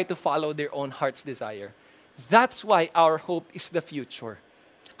will try to follow their own heart's desire. That's why our hope is the future.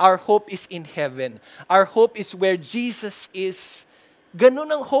 Our hope is in heaven. Our hope is where Jesus is. Ganun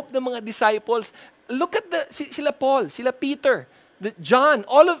ang hope ng mga disciples. Look at sila Paul, sila Peter, John,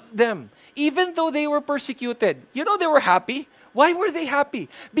 all of them. Even though they were persecuted, you know they were happy. Why were they happy?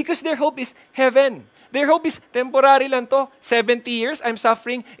 Because their hope is heaven. Their hope is temporary lang to. 70 years, I'm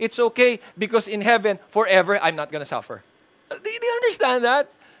suffering. It's okay because in heaven, forever, I'm not gonna suffer. Do you understand that?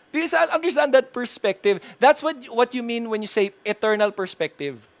 Do you understand that perspective? That's what you mean when you say eternal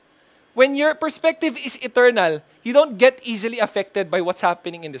perspective. When your perspective is eternal, you don't get easily affected by what's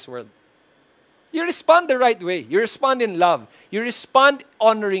happening in this world. You respond the right way. You respond in love. You respond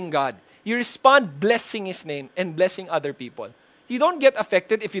honoring God. You respond blessing His name and blessing other people. You don't get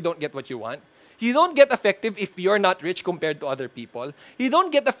affected if you don't get what you want. You don't get affected if you're not rich compared to other people. You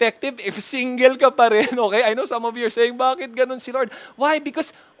don't get affected if single ka pa rin, okay? I know some of you are saying, bakit ganun si Lord? Why?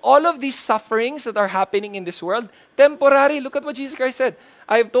 Because all of these sufferings that are happening in this world, temporary. Look at what Jesus Christ said.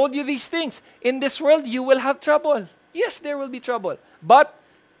 I have told you these things. In this world, you will have trouble. Yes, there will be trouble. But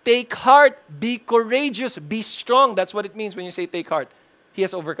take heart, be courageous, be strong. That's what it means when you say take heart. He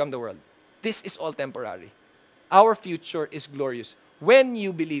has overcome the world. This is all temporary. Our future is glorious when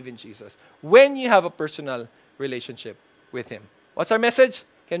you believe in Jesus, when you have a personal relationship with Him. What's our message?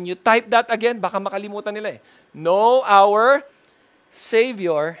 Can you type that again? Baka makalimutan nila eh. Know our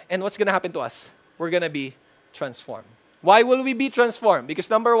Savior, and what's going to happen to us? We're going to be transformed. Why will we be transformed? Because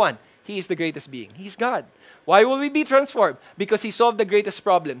number one, He is the greatest being. He's God. Why will we be transformed? Because He solved the greatest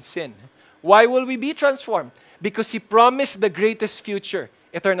problem, sin. Why will we be transformed? Because He promised the greatest future,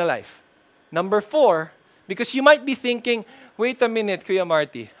 eternal life. Number four, because you might be thinking, wait a minute, Kuya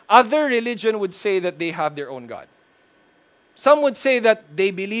Marty, other religion would say that they have their own God. Some would say that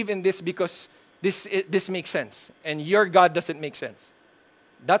they believe in this because this makes sense, and your God doesn't make sense.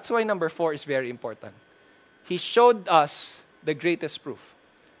 That's why number four is very important. He showed us the greatest proof,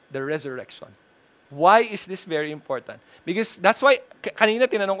 the resurrection. Why is this very important? Because that's why, kanina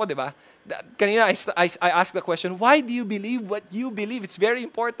tinanong ko, di ba? Kanina I asked the question, why do you believe what you believe? It's very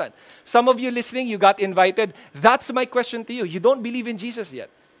important. Some of you listening, you got invited. That's my question to you. You don't believe in Jesus yet.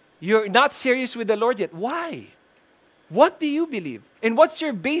 You're not serious with the Lord yet. Why? What do you believe? And what's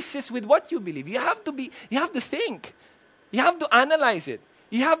your basis with what you believe? You have to think. You have to analyze it.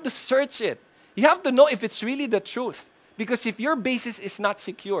 You have to search it. You have to know if it's really the truth. Because if your basis is not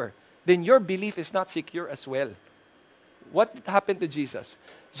secure, then your belief is not secure as well. What happened to Jesus?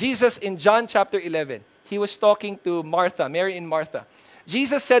 Jesus in John chapter 11, He was talking to Martha, Mary and Martha.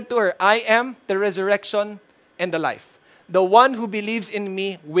 Jesus said to her, I am the resurrection and the life. The one who believes in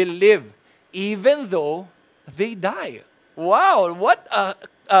me will live, even though they die. Wow, what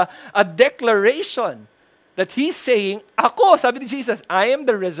a declaration that He's saying, ako, sabi ni Jesus, I am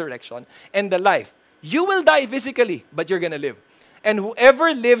the resurrection and the life. You will die physically, but you're gonna live. And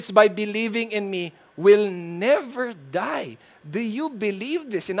whoever lives by believing in me will never die. Do you believe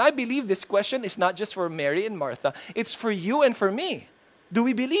this? And I believe this question is not just for Mary and Martha. It's for you and for me. Do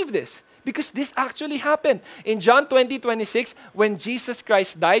we believe this? Because this actually happened. In John 20:26, when Jesus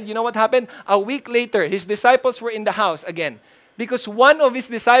Christ died, you know what happened? A week later, His disciples were in the house again. Because one of His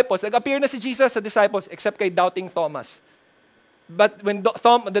disciples, nag-appear na si Jesus sa disciples, except kay doubting Thomas. But when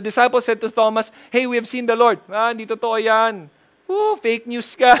the disciples said to Thomas, hey, we have seen the Lord. Hindi totoo yan. Fake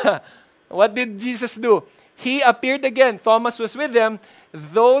news ka. What did Jesus do? He appeared again. Thomas was with them.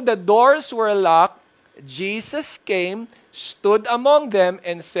 Though the doors were locked, Jesus came, stood among them,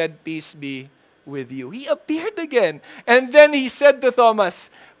 and said, peace be with you. He appeared again. And then He said to Thomas,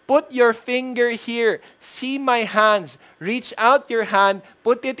 put your finger here. See my hands. Reach out your hand.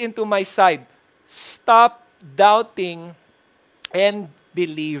 Put it into my side. Stop doubting and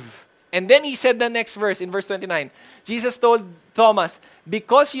believe. And then He said the next verse, in verse 29, Jesus told Thomas,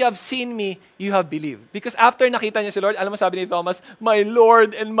 because you have seen me, you have believed. Because after nakita niya si Lord, alam mo sabi ni Thomas, my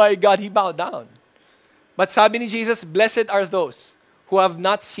Lord and my God, he bowed down. But sabi ni Jesus, blessed are those who have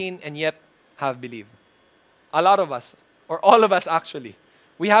not seen and yet have believed. A lot of us, or all of us actually,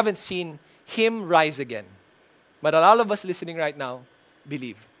 we haven't seen Him rise again. But a lot of us listening right now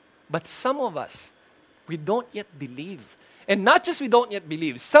believe. But some of us, we don't yet believe. And not just we don't yet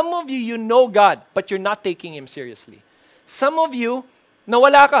believe. Some of you, you know God, but you're not taking Him seriously. Some of you,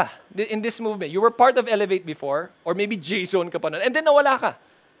 nawala ka in this movement. You were part of Elevate before, or maybe J-Zone ka pa nun, and then nawala ka,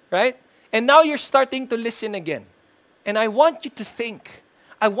 right? And now you're starting to listen again. And I want you to think.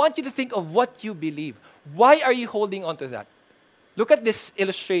 I want you to think of what you believe. Why are you holding on to that? Look at this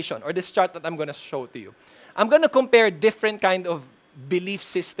illustration or this chart that I'm going to show to you. I'm going to compare different kind of belief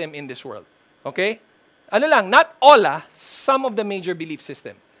system in this world. Okay? Ano lang, not all, some of the major belief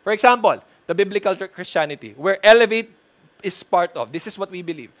system. For example, the biblical Christianity, where Elevate is part of. This is what we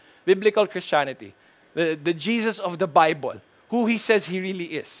believe. Biblical Christianity. The Jesus of the Bible. Who He says He really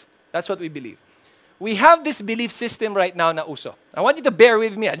is. That's what we believe. We have this belief system right now na uso. I want you to bear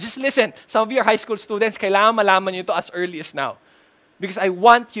with me. Just listen. Some of you are high school students. Kailangan malaman nyo ito as early as now. Because I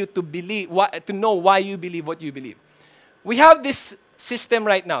want you to believe, to know why you believe what you believe. We have this system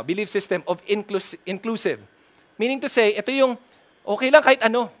right now, belief system of inclusive. Meaning to say, ito yung, okay lang kahit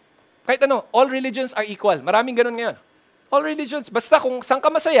ano. Kahit ano, all religions are equal. Maraming ganun ngayon. All religions, basta kung saan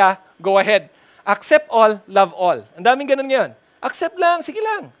ka masaya, go ahead. Accept all, love all. Ang daming ganun ngayon. Accept lang, sige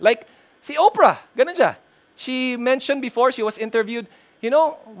lang. Like, si Oprah, ganun siya. She mentioned before, she was interviewed, you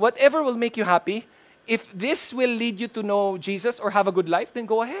know, whatever will make you happy, if this will lead you to know Jesus or have a good life, then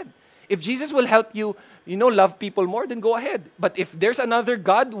go ahead. If Jesus will help you, you know, love people more, then go ahead. But if there's another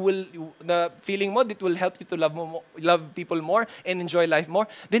God the feeling mo, that will help you to love people more and enjoy life more,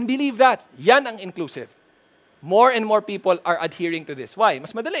 then believe that. Yan ang inclusive. More and more people are adhering to this. Why?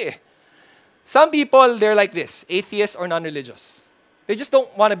 Mas madali eh. Some people, they're like this, atheists or non-religious. They just don't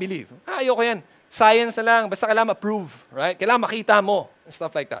want to believe. Ayoko yan. Science na lang, basta kailangan ma-prove, right? Kailangan makita mo, and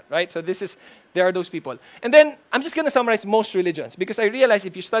stuff like that, right? So there are those people. And then, I'm just going to summarize most religions because I realize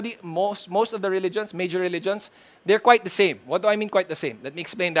if you study most of the religions, major religions, they're quite the same. What do I mean quite the same? Let me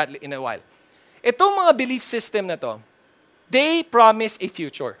explain that in a while. Itong mga belief system na to, they promise a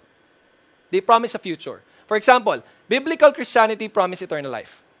future. They promise a future. For example, biblical Christianity promise eternal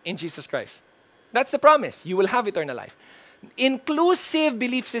life in Jesus Christ. That's the promise. You will have eternal life. Inclusive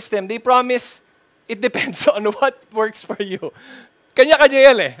belief system, they promise it depends on what works for you. Kanya-kanya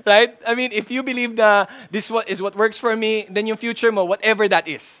yan eh, right? I mean, if you believe na this is what works for me, then yung future mo, whatever that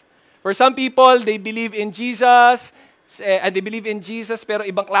is. For some people, they believe in Jesus, pero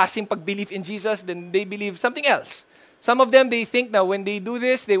ibang klaseng pag-believe in Jesus, then they believe something else. Some of them, they think that when they do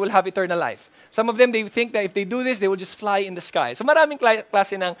this, they will have eternal life. Some of them, they think that if they do this, they will just fly in the sky. So maraming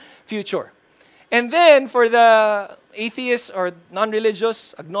klase ng future. And then, for the atheist or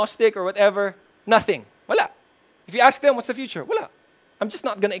non-religious, agnostic or whatever, nothing. Wala. If you ask them, what's the future? Wala. I'm just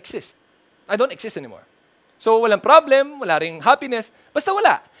not gonna exist. I don't exist anymore. So, walang problem, wala ring happiness, basta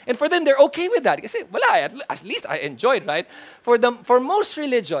wala. And for them, they're okay with that. Kasi wala, at least I enjoyed, right? For most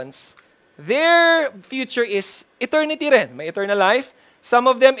religions, their future is eternity rin. May eternal life. Some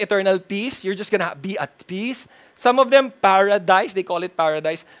of them, eternal peace. You're just gonna be at peace. Some of them, paradise. They call it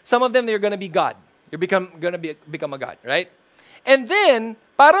paradise. Some of them, they're gonna be God. You're gonna become a God, right? And then,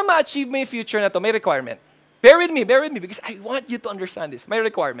 para ma-achieve mo yung future na to, may requirement. Bear with me, because I want you to understand this. May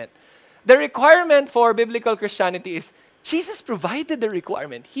requirement. The requirement for biblical Christianity is, Jesus provided the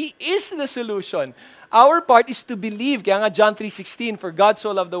requirement. He is the solution. Our part is to believe. Kaya nga John 3:16, for God so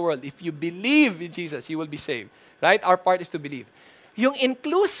loved the world. If you believe in Jesus, you will be saved. Right? Our part is to believe. Yung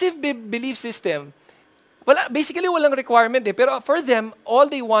inclusive belief system, basically walang requirement eh. Pero for them, all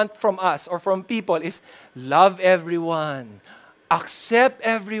they want from us or from people is love everyone, accept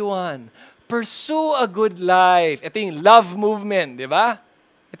everyone, pursue a good life. Ito yung love movement, di ba?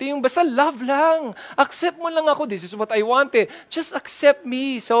 Ito yung basta love lang. Accept mo lang ako. This is what I wanted. Just accept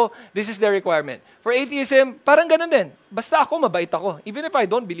me. So, this is the requirement. For atheism, parang ganun din. Basta ako, mabait ako. Even if I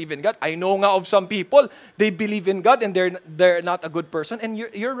don't believe in God, I know nga of some people, they believe in God and they're not a good person. And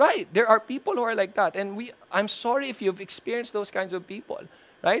you're right. There are people who are like that. And I'm sorry if you've experienced those kinds of people.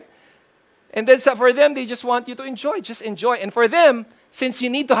 Right? And then for them, they just want you to enjoy. Just enjoy. And for them, since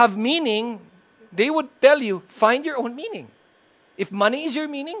you need to have meaning, they would tell you, find your own meaning. If money is your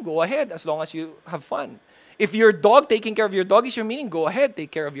meaning, go ahead as long as you have fun. If your dog, taking care of your dog is your meaning, go ahead, take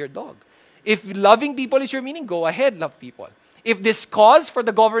care of your dog. If loving people is your meaning, go ahead, love people. If this cause for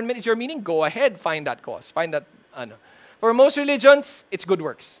the government is your meaning, go ahead, find that cause. Find that, For most religions, it's good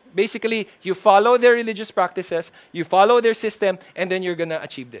works. Basically, you follow their religious practices, you follow their system, and then you're gonna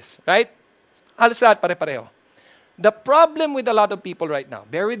achieve this, right? Halos lahat pare-pareho. The problem with a lot of people right now,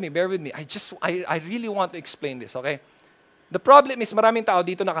 bear with me. I really want to explain this, okay? The problem is maraming tao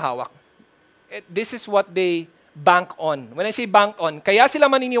dito nakahawak. This is what they bank on. When I say bank on, kaya sila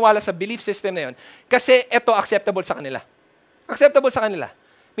maniniwala sa belief system na yun kasi ito acceptable sa kanila. Acceptable sa kanila.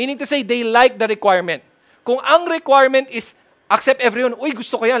 Meaning to say, they like the requirement. Kung ang requirement is accept everyone, uy,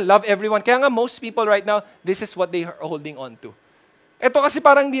 gusto ko yan, love everyone. Kaya nga most people right now, this is what they are holding on to. Ito kasi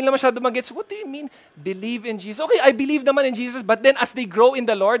parang hindi na masyado mag-gets. What do you mean? Believe in Jesus. Okay, I believe naman in Jesus, but then as they grow in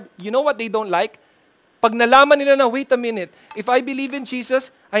the Lord, you know what they don't like? Pag nalaman nila na, wait a minute, if I believe in Jesus,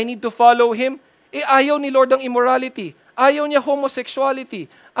 I need to follow Him. Ayaw ni Lord ang immorality. Ayaw niya homosexuality.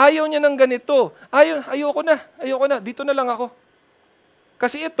 Ayaw niya ng ganito. Ayoko na. Dito na lang ako.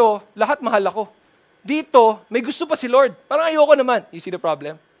 Kasi ito, lahat mahal ako. Dito, may gusto pa si Lord. Parang ayoko naman. You see the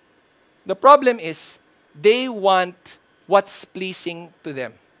problem? The problem is, they want what's pleasing to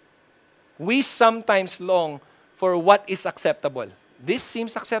them. We sometimes long for what is acceptable. This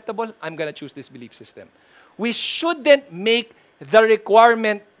seems acceptable, I'm gonna choose this belief system. We shouldn't make the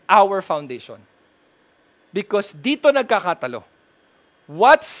requirement our foundation. Because dito nagkakatalo.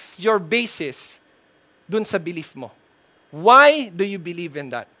 What's your basis dun sa belief mo? Why do you believe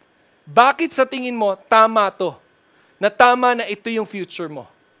in that? Bakit sa tingin mo, tama to? Na tama na ito yung future mo?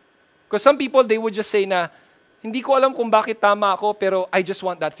 Because some people, they would just say na, hindi ko alam kung bakit tama ako, pero I just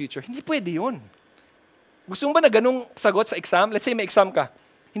want that future. Hindi pwede yun. Gusto mo ba na ganung sagot sa exam? Let's say may exam ka.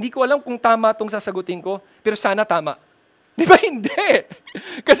 Hindi ko alam kung tama itong sasagutin ko, pero sana tama. Di ba hindi?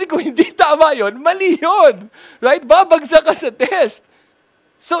 Kasi kung hindi tama yon, mali yun. Right? Babagsak ka sa test.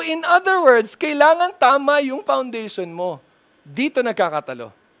 So in other words, kailangan tama yung foundation mo. Dito nagkakatalo.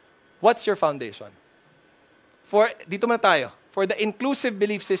 What's your foundation? Dito muna tayo. For the inclusive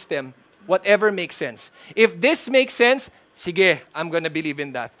belief system, whatever makes sense. If this makes sense, sige, I'm gonna believe in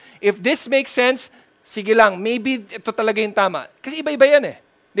that. If this makes sense, sige lang, maybe ito talaga yung tama. Kasi iba-iba yan eh.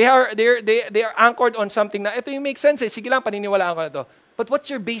 They are anchored on something na ito yung makes sense eh. Sige lang, paniniwalaan ko na to. But what's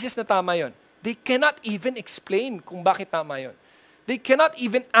your basis na tama yon? They cannot even explain kung bakit tama yon. They cannot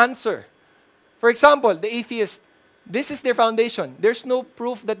even answer. For example, the atheist, this is their foundation. There's no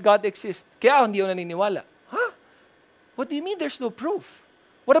proof that God exists. Kaya hindi ako naniniwala. Huh? What do you mean there's no proof?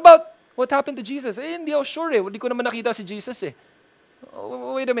 What about what happened to Jesus? Hindi ako sure eh. Hindi ko naman nakita si Jesus eh.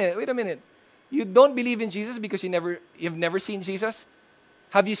 Oh, wait a minute. You don't believe in Jesus because you've never seen Jesus?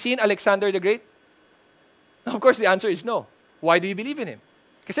 Have you seen Alexander the Great? Of course, the answer is no. Why do you believe in him?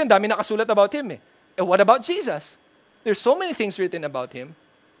 Kasi ang dami nakasulat about him eh. And what about Jesus? There's so many things written about him.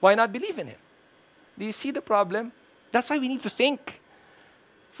 Why not believe in him? Do you see the problem? That's why we need to think.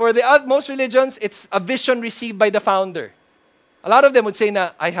 For the most religions, it's a vision received by the founder. A lot of them would say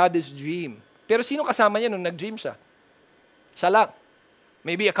na, I had this dream. Pero sino kasama niya nung nag-dream siya? Siya lang.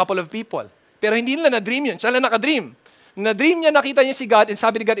 Maybe a couple of people. Pero hindi nila na-dream yun. Siya lang naka-dream. Na-dream niya, nakita niya si God, and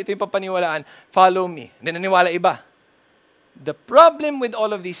sabi ni God, ito yung papaniwalaan, follow me. And then naniwala iba. The problem with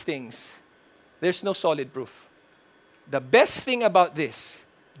all of these things, there's no solid proof. The best thing about this,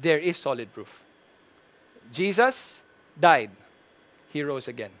 there is solid proof. Jesus died. He rose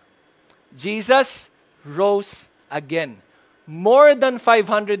again. Jesus rose again. More than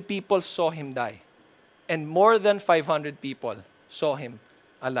 500 people saw him die. And more than 500 people saw him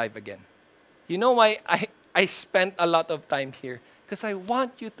alive again. You know why I spent a lot of time here? Because I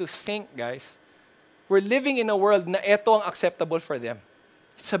want you to think, guys. We're living in a world na eto ang acceptable for them.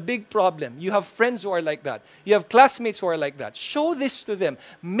 It's a big problem. You have friends who are like that. You have classmates who are like that. Show this to them.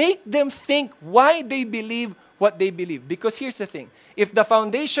 Make them think why they believe what they believe. Because here's the thing. If the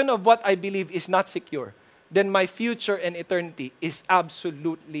foundation of what I believe is not secure, then my future and eternity is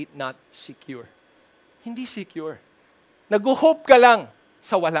absolutely not secure. Hindi secure. Nag-hope ka lang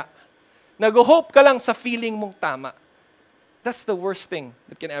sa wala. Nag-hope ka lang sa feeling mong tama. That's the worst thing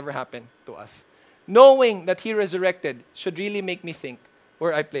that can ever happen to us. Knowing that He resurrected should really make me think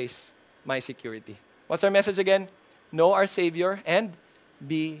where I place my security. What's our message again? Know our Savior and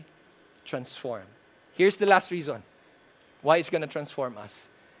be transformed. Here's the last reason why it's going to transform us.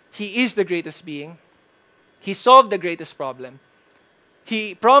 He is the greatest being. He solved the greatest problem.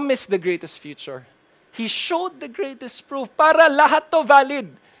 He promised the greatest future. He showed the greatest proof para lahat to valid.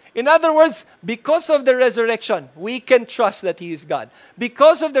 In other words, because of the resurrection, we can trust that He is God.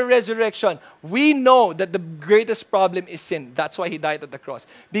 Because of the resurrection, we know that the greatest problem is sin. That's why He died at the cross.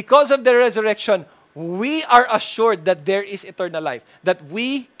 Because of the resurrection, we are assured that there is eternal life, that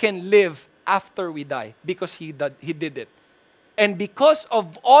we can live after we die because He did it. And because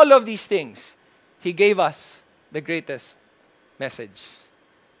of all of these things, He gave us the greatest message,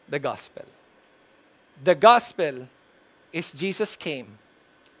 the gospel. The gospel is Jesus came.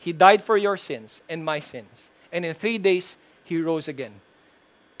 He died for your sins and my sins. And in 3 days, He rose again.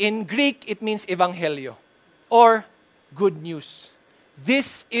 In Greek, it means evangelio, or good news.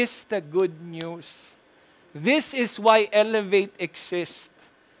 This is the good news. This is why Elevate exists.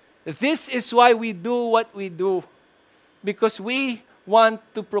 This is why we do what we do. Because we want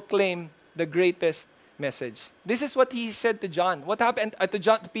to proclaim the greatest message. This is what He said to John. What happened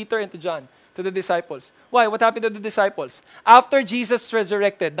to Peter and to John, to the disciples? Why? What happened to the disciples? After Jesus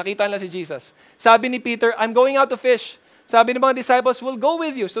resurrected, nakita nila si Jesus. Sabi ni Peter, I'm going out to fish. Sabi ng mga disciples, we'll go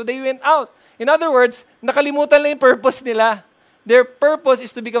with you. So they went out. In other words, nakalimutan lang yung purpose nila. Their purpose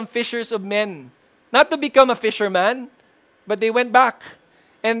is to become fishers of men. Not to become a fisherman, but they went back.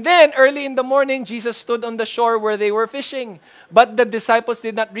 And then, early in the morning, Jesus stood on the shore where they were fishing. But the disciples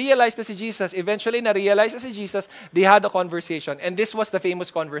did not realize na si Jesus. Eventually, na-realize na si Jesus. They had a conversation. And this was the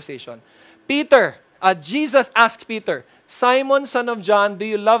famous conversation. Jesus asked Peter, Simon, son of John, do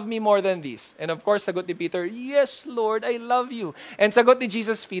you love me more than these? And of course, sagot ni Peter, yes, Lord, I love you. And sagot ni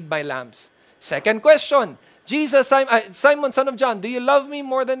Jesus, feed my lambs. Second question, Simon, son of John, do you love me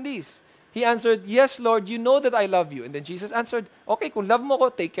more than these? He answered, yes, Lord, you know that I love you. And then Jesus answered, okay, kung love mo ko,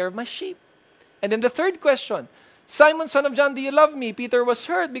 take care of my sheep. And then the third question, Simon, son of John, do you love me? Peter was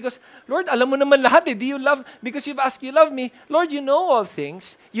hurt because, Lord, alam mo naman lahat eh. Do you love, because you've asked, you love me. Lord, you know all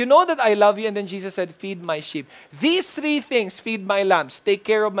things. You know that I love you. And then Jesus said, feed my sheep. These three things, feed my lambs, take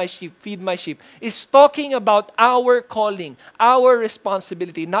care of my sheep, feed my sheep, is talking about our calling, our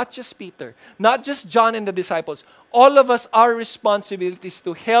responsibility, not just Peter, not just John and the disciples. All of us, our responsibility is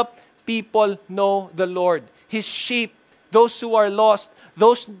to help people know the Lord, His sheep, those who are lost,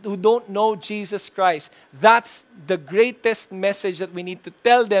 those who don't know Jesus Christ. That's the greatest message that we need to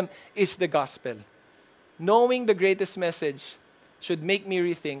tell them is the gospel. Knowing the greatest message should make me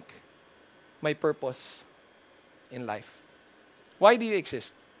rethink my purpose in life. Why do you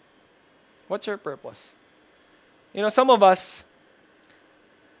exist? What's your purpose? You know, some of us,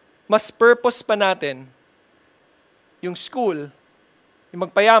 mas purpose pa natin yung school, yung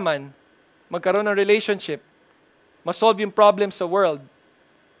magpayaman, magkaroon ng relationship, masolve yung problems sa world,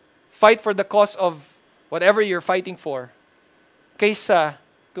 fight for the cause of whatever you're fighting for, kaysa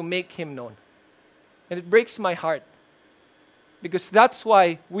to make Him known. And it breaks my heart because that's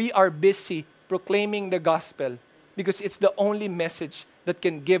why we are busy proclaiming the gospel, because it's the only message that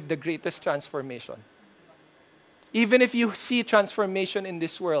can give the greatest transformation. Even if you see transformation in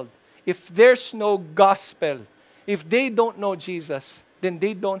this world, if there's no gospel, if they don't know Jesus, then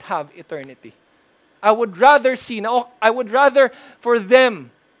they don't have eternity. I would rather for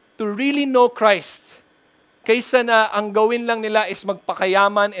them to really know Christ kaysa na ang gawin lang nila is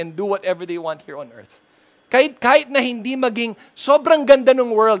magpakayaman and do whatever they want here on earth. Kahit na hindi maging sobrang ganda ng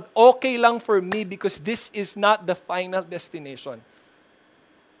world, okay lang for me because this is not the final destination.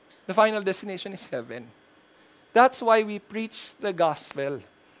 The final destination is heaven. That's why we preach the gospel.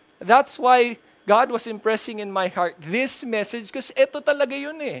 That's why God was impressing in my heart this message because ito talaga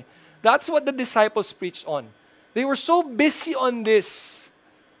yun eh. That's what the disciples preached on. They were so busy on this.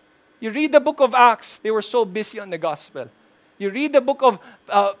 You read the book of Acts, they were so busy on the gospel. You read the book of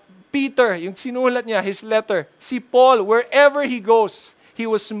Peter, yung sinulat niya, his letter. Si Paul, wherever he goes, he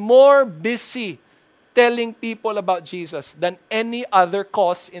was more busy telling people about Jesus than any other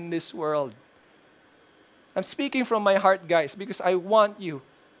cause in this world. I'm speaking from my heart, guys, because I want you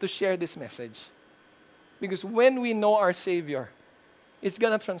to share this message. Because when we know our Savior, it's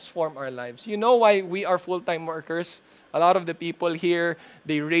going to transform our lives. You know why we are full-time workers? A lot of the people here,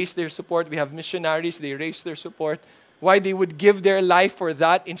 they raise their support. We have missionaries, they raise their support. Why they would give their life for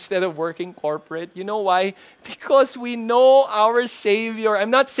that instead of working corporate. You know why? Because we know our Savior.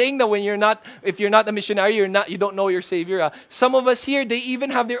 I'm not saying that if you're not a missionary, you don't know your Savior. Some of us here, they even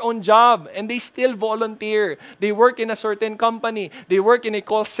have their own job and they still volunteer. They work in a certain company. They work in a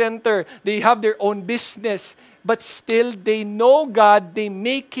call center. They have their own business. But still, they know God. They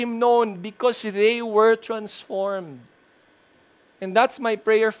make Him known because they were transformed. And that's my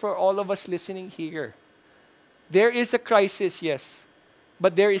prayer for all of us listening here. There is a crisis, yes,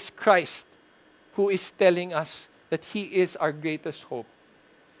 but there is Christ who is telling us that He is our greatest hope.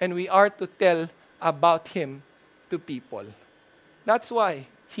 And we are to tell about Him to people. That's why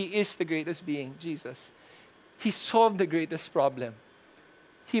He is the greatest being, Jesus. He solved the greatest problem.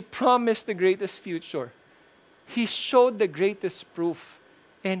 He promised the greatest future. He showed the greatest proof.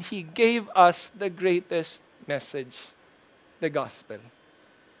 And He gave us the greatest message, the gospel.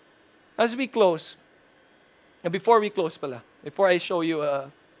 As we close, and before we close before I show you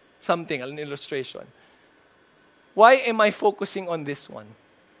something, an illustration, why am I focusing on this one?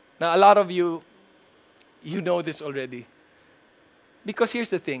 Now, a lot of you know this already. Because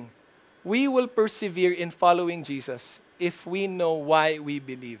here's the thing. We will persevere in following Jesus if we know why we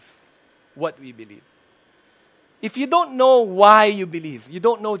believe what we believe. If you don't know why you believe, you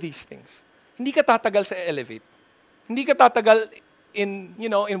don't know these things, hindi ka tatagal sa Elevate. Hindi ka tatagal in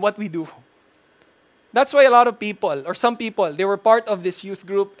what we do. That's why a lot of people, or some people, they were part of this youth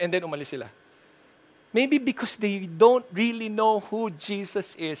group and then umalis sila. Maybe because they don't really know who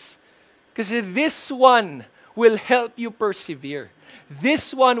Jesus is. Because this one will help you persevere.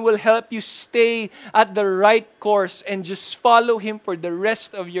 This one will help you stay at the right course and just follow Him for the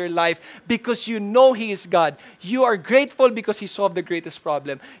rest of your life because you know He is God. You are grateful because He solved the greatest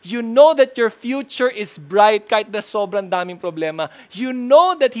problem. You know that your future is bright kahit na sobrang daming problema. You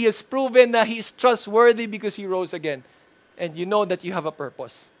know that He has proven that He is trustworthy because He rose again. And you know that you have a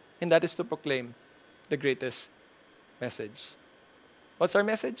purpose. And that is to proclaim the greatest message. What's our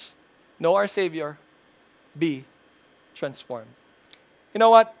message? Know our Savior. Be transformed. You know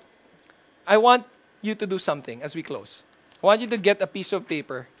what? I want you to do something as we close. I want you to get a piece of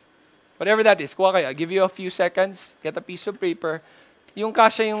paper. Whatever that is. Kuha kayo. I'll give you a few seconds. Get a piece of paper. Yung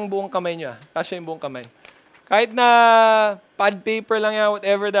kasya yung buong kamay nyo. Kasya yung buong kamay. Kahit na pad paper lang yan,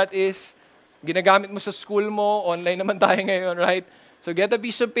 whatever that is, ginagamit mo sa school mo, online naman tayo ngayon, right? So get a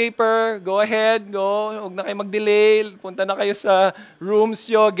piece of paper, go ahead, go. Huwag na kayo mag-delay. Punta na kayo sa rooms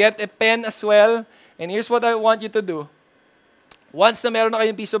nyo. Get a pen as well. And here's what I want you to do. Once na meron na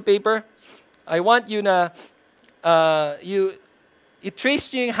kayong piece of paper, I want you na, i-trace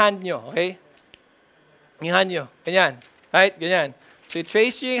nyo yung hand nyo, okay? Yung hand nyo. Ganyan. Right? Ganyan. So,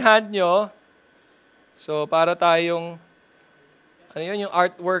 i-trace nyo yung hand nyo. So, para tayong, yung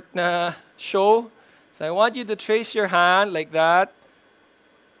artwork na show. So, I want you to trace your hand like that.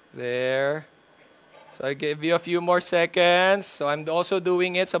 There. So, I give you a few more seconds. So, I'm also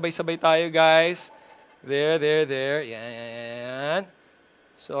doing it. Sabay-sabay tayo, guys. There. Yan.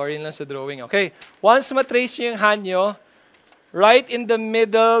 Sorry lang sa drawing. Okay. Once matrace nyo yung hand nyo, write in the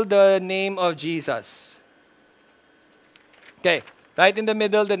middle the name of Jesus. Okay. Write in the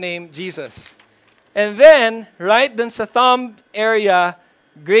middle the name Jesus. And then, write dun sa thumb area,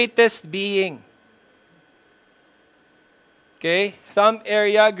 greatest being. Okay. Thumb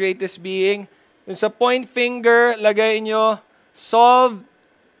area, greatest being. Dun sa point finger, lagay nyo, solve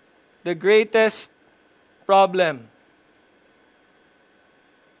the greatest problem.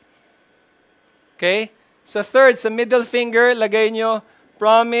 Okay? Sa third, sa middle finger, lagay nyo,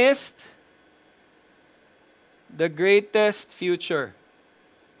 promised the greatest future.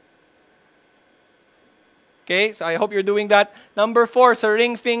 Okay? So I hope you're doing that. Number 4, sa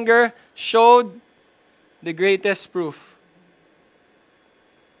ring finger, showed the greatest proof.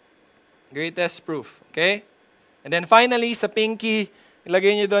 Greatest proof. Okay? And then finally, sa pinky,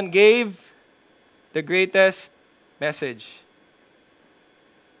 ilagay nyo doon, gave the greatest message.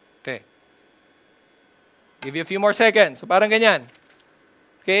 Okay. Give you a few more seconds. So parang ganyan.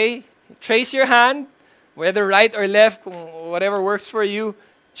 Okay? Trace your hand, whether right or left, whatever works for you.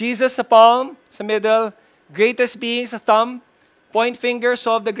 Jesus sa palm, sa middle. Greatest being sa thumb. Point finger,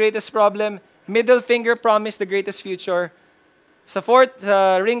 solve the greatest problem. Middle finger, promise the greatest future. Sa fourth,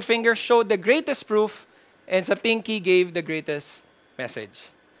 ring finger, showed the greatest proof. And sa pinky, gave the greatest message.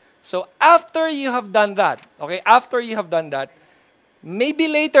 So after you have done that, okay, maybe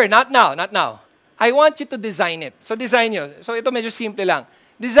later, not now, I want you to design it. So design nyo. So ito medyo simple lang.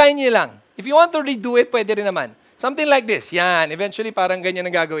 Design nyo lang. If you want to redo it, pwede rin naman. Something like this. Yan. Eventually, parang ganyan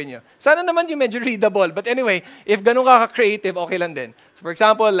ang gagawin nyo. Sana naman yung medyo readable. But anyway, if ganun ka-creative, okay lang din. So for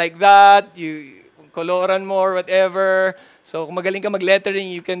example, like that, you koloran mo or whatever. So kung magaling ka mag-lettering,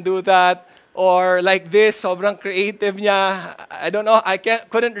 you can do that. Or like this, sobrang creative niya. I don't know,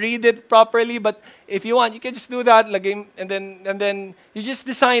 couldn't read it properly, but if you want, you can just do that, and then you just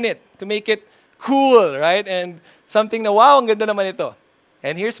design it to make it cool, right? And something na, wow, ang ganda naman ito.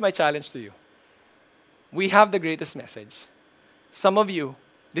 And here's my challenge to you. We have the greatest message. Some of you,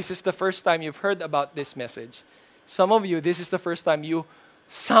 this is the first time you've heard about this message. Some of you, this is the first time you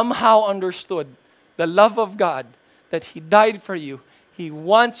somehow understood the love of God, that He died for you. He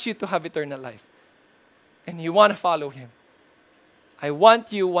wants you to have eternal life. And you want to follow Him. I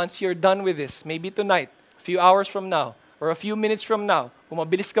want you, once you're done with this, maybe tonight, a few hours from now, or a few minutes from now, kung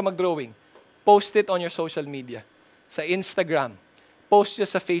mabilis ka mag-drawing, post it on your social media. Sa Instagram. Post nyo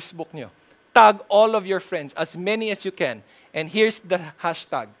sa Facebook nyo. Tag all of your friends, as many as you can. And here's the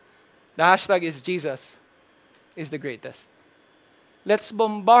hashtag. The hashtag is Jesus is the greatest. Let's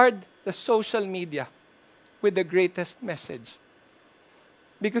bombard the social media with the greatest message.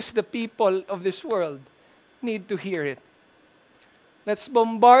 Because the people of this world need to hear it. Let's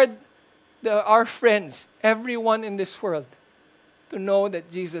bombard our friends, everyone in this world, to know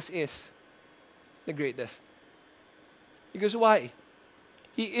that Jesus is the greatest. Because why?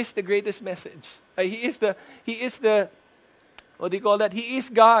 He is the greatest message. He is the, what do you call that? He is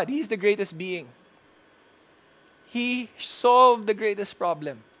God. He is the greatest being. He solved the greatest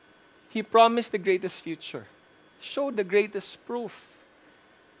problem. He promised the greatest future. Showed the greatest proof.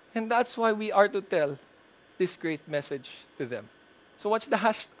 And that's why we are to tell this great message to them. So what's the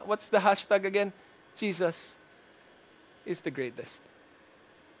hashtag again? Jesus is the greatest.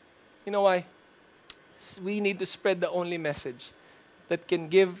 You know why? We need to spread the only message that can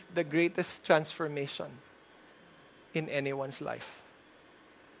give the greatest transformation in anyone's life.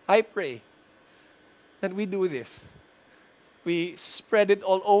 I pray that we do this. We spread it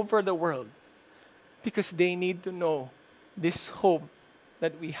all over the world because they need to know this hope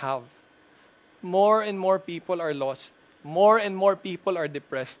that we have. More and more people are lost. More and more people are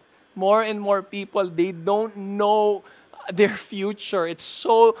depressed. More and more people, they don't know their future. It's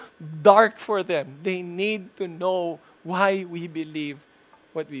so dark for them. They need to know why we believe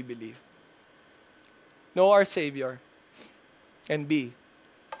what we believe. Know our Savior and be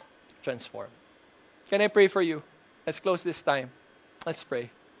transformed. Can I pray for you? Let's close this time. Let's pray.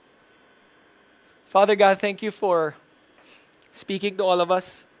 Father God, thank you for speaking to all of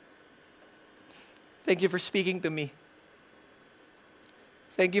us. Thank you for speaking to me.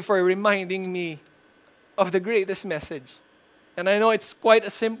 Thank you for reminding me of the greatest message. And I know it's quite a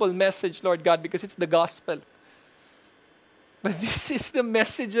simple message, Lord God, because it's the gospel. But this is the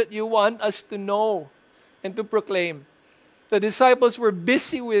message that you want us to know and to proclaim. The disciples were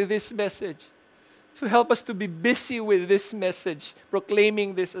busy with this message. So help us to be busy with this message,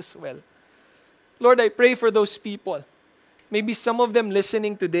 proclaiming this as well. Lord, I pray for those people. Maybe some of them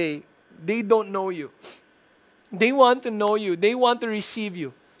listening today, they don't know you. They want to know you. They want to receive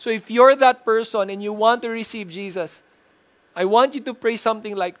you. So if you're that person and you want to receive Jesus, I want you to pray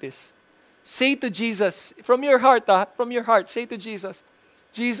something like this. Say to Jesus, from your heart, say to Jesus,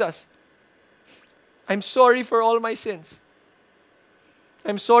 Jesus, I'm sorry for all my sins.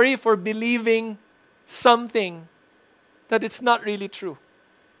 I'm sorry for believing something that it's not really true.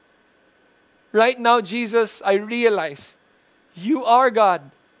 Right now, Jesus, I realize you are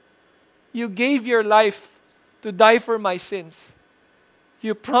God. You gave your life to die for my sins.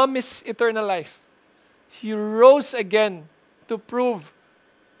 You promised eternal life. You rose again to prove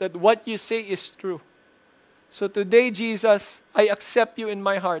that what you say is true. So today, Jesus, I accept you in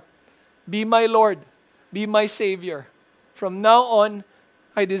my heart. Be my Lord. Be my Savior. From now on,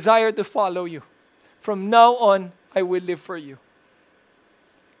 I desire to follow you. From now on, I will live for you.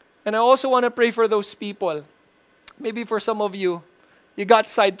 And I also want to pray for those people. Maybe for some of you, you got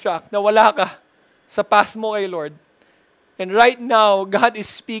sidetracked. Nawala ka sa path mo kay Lord. And right now, God is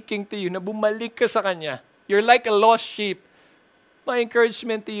speaking to you na bumalik ka sa Kanya. You're like a lost sheep. My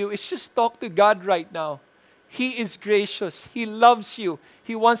encouragement to you is just talk to God right now. He is gracious. He loves you.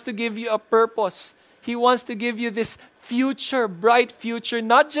 He wants to give you a purpose. He wants to give you this future, bright future,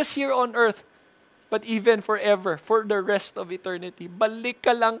 not just here on earth, but even forever, for the rest of eternity. Balik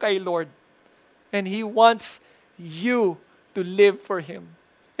ka lang kay Lord. And He wants you to live for Him.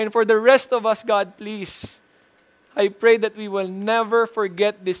 And for the rest of us, God, please, I pray that we will never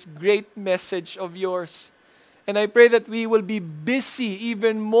forget this great message of yours. And I pray that we will be busy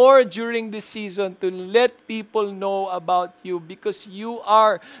even more during this season to let people know about you, because you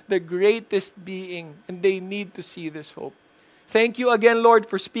are the greatest being and they need to see this hope. Thank you again, Lord,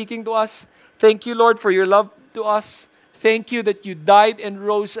 for speaking to us. Thank you, Lord, for your love to us. Thank you that you died and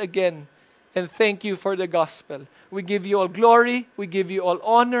rose again. And thank you for the gospel. We give you all glory. We give you all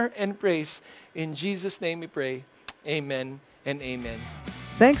honor and praise. In Jesus' name we pray. Amen and amen.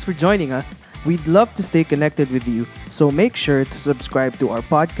 Thanks for joining us. We'd love to stay connected with you, so make sure to subscribe to our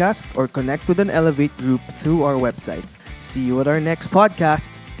podcast or connect with an Elevate group through our website. See you at our next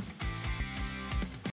podcast.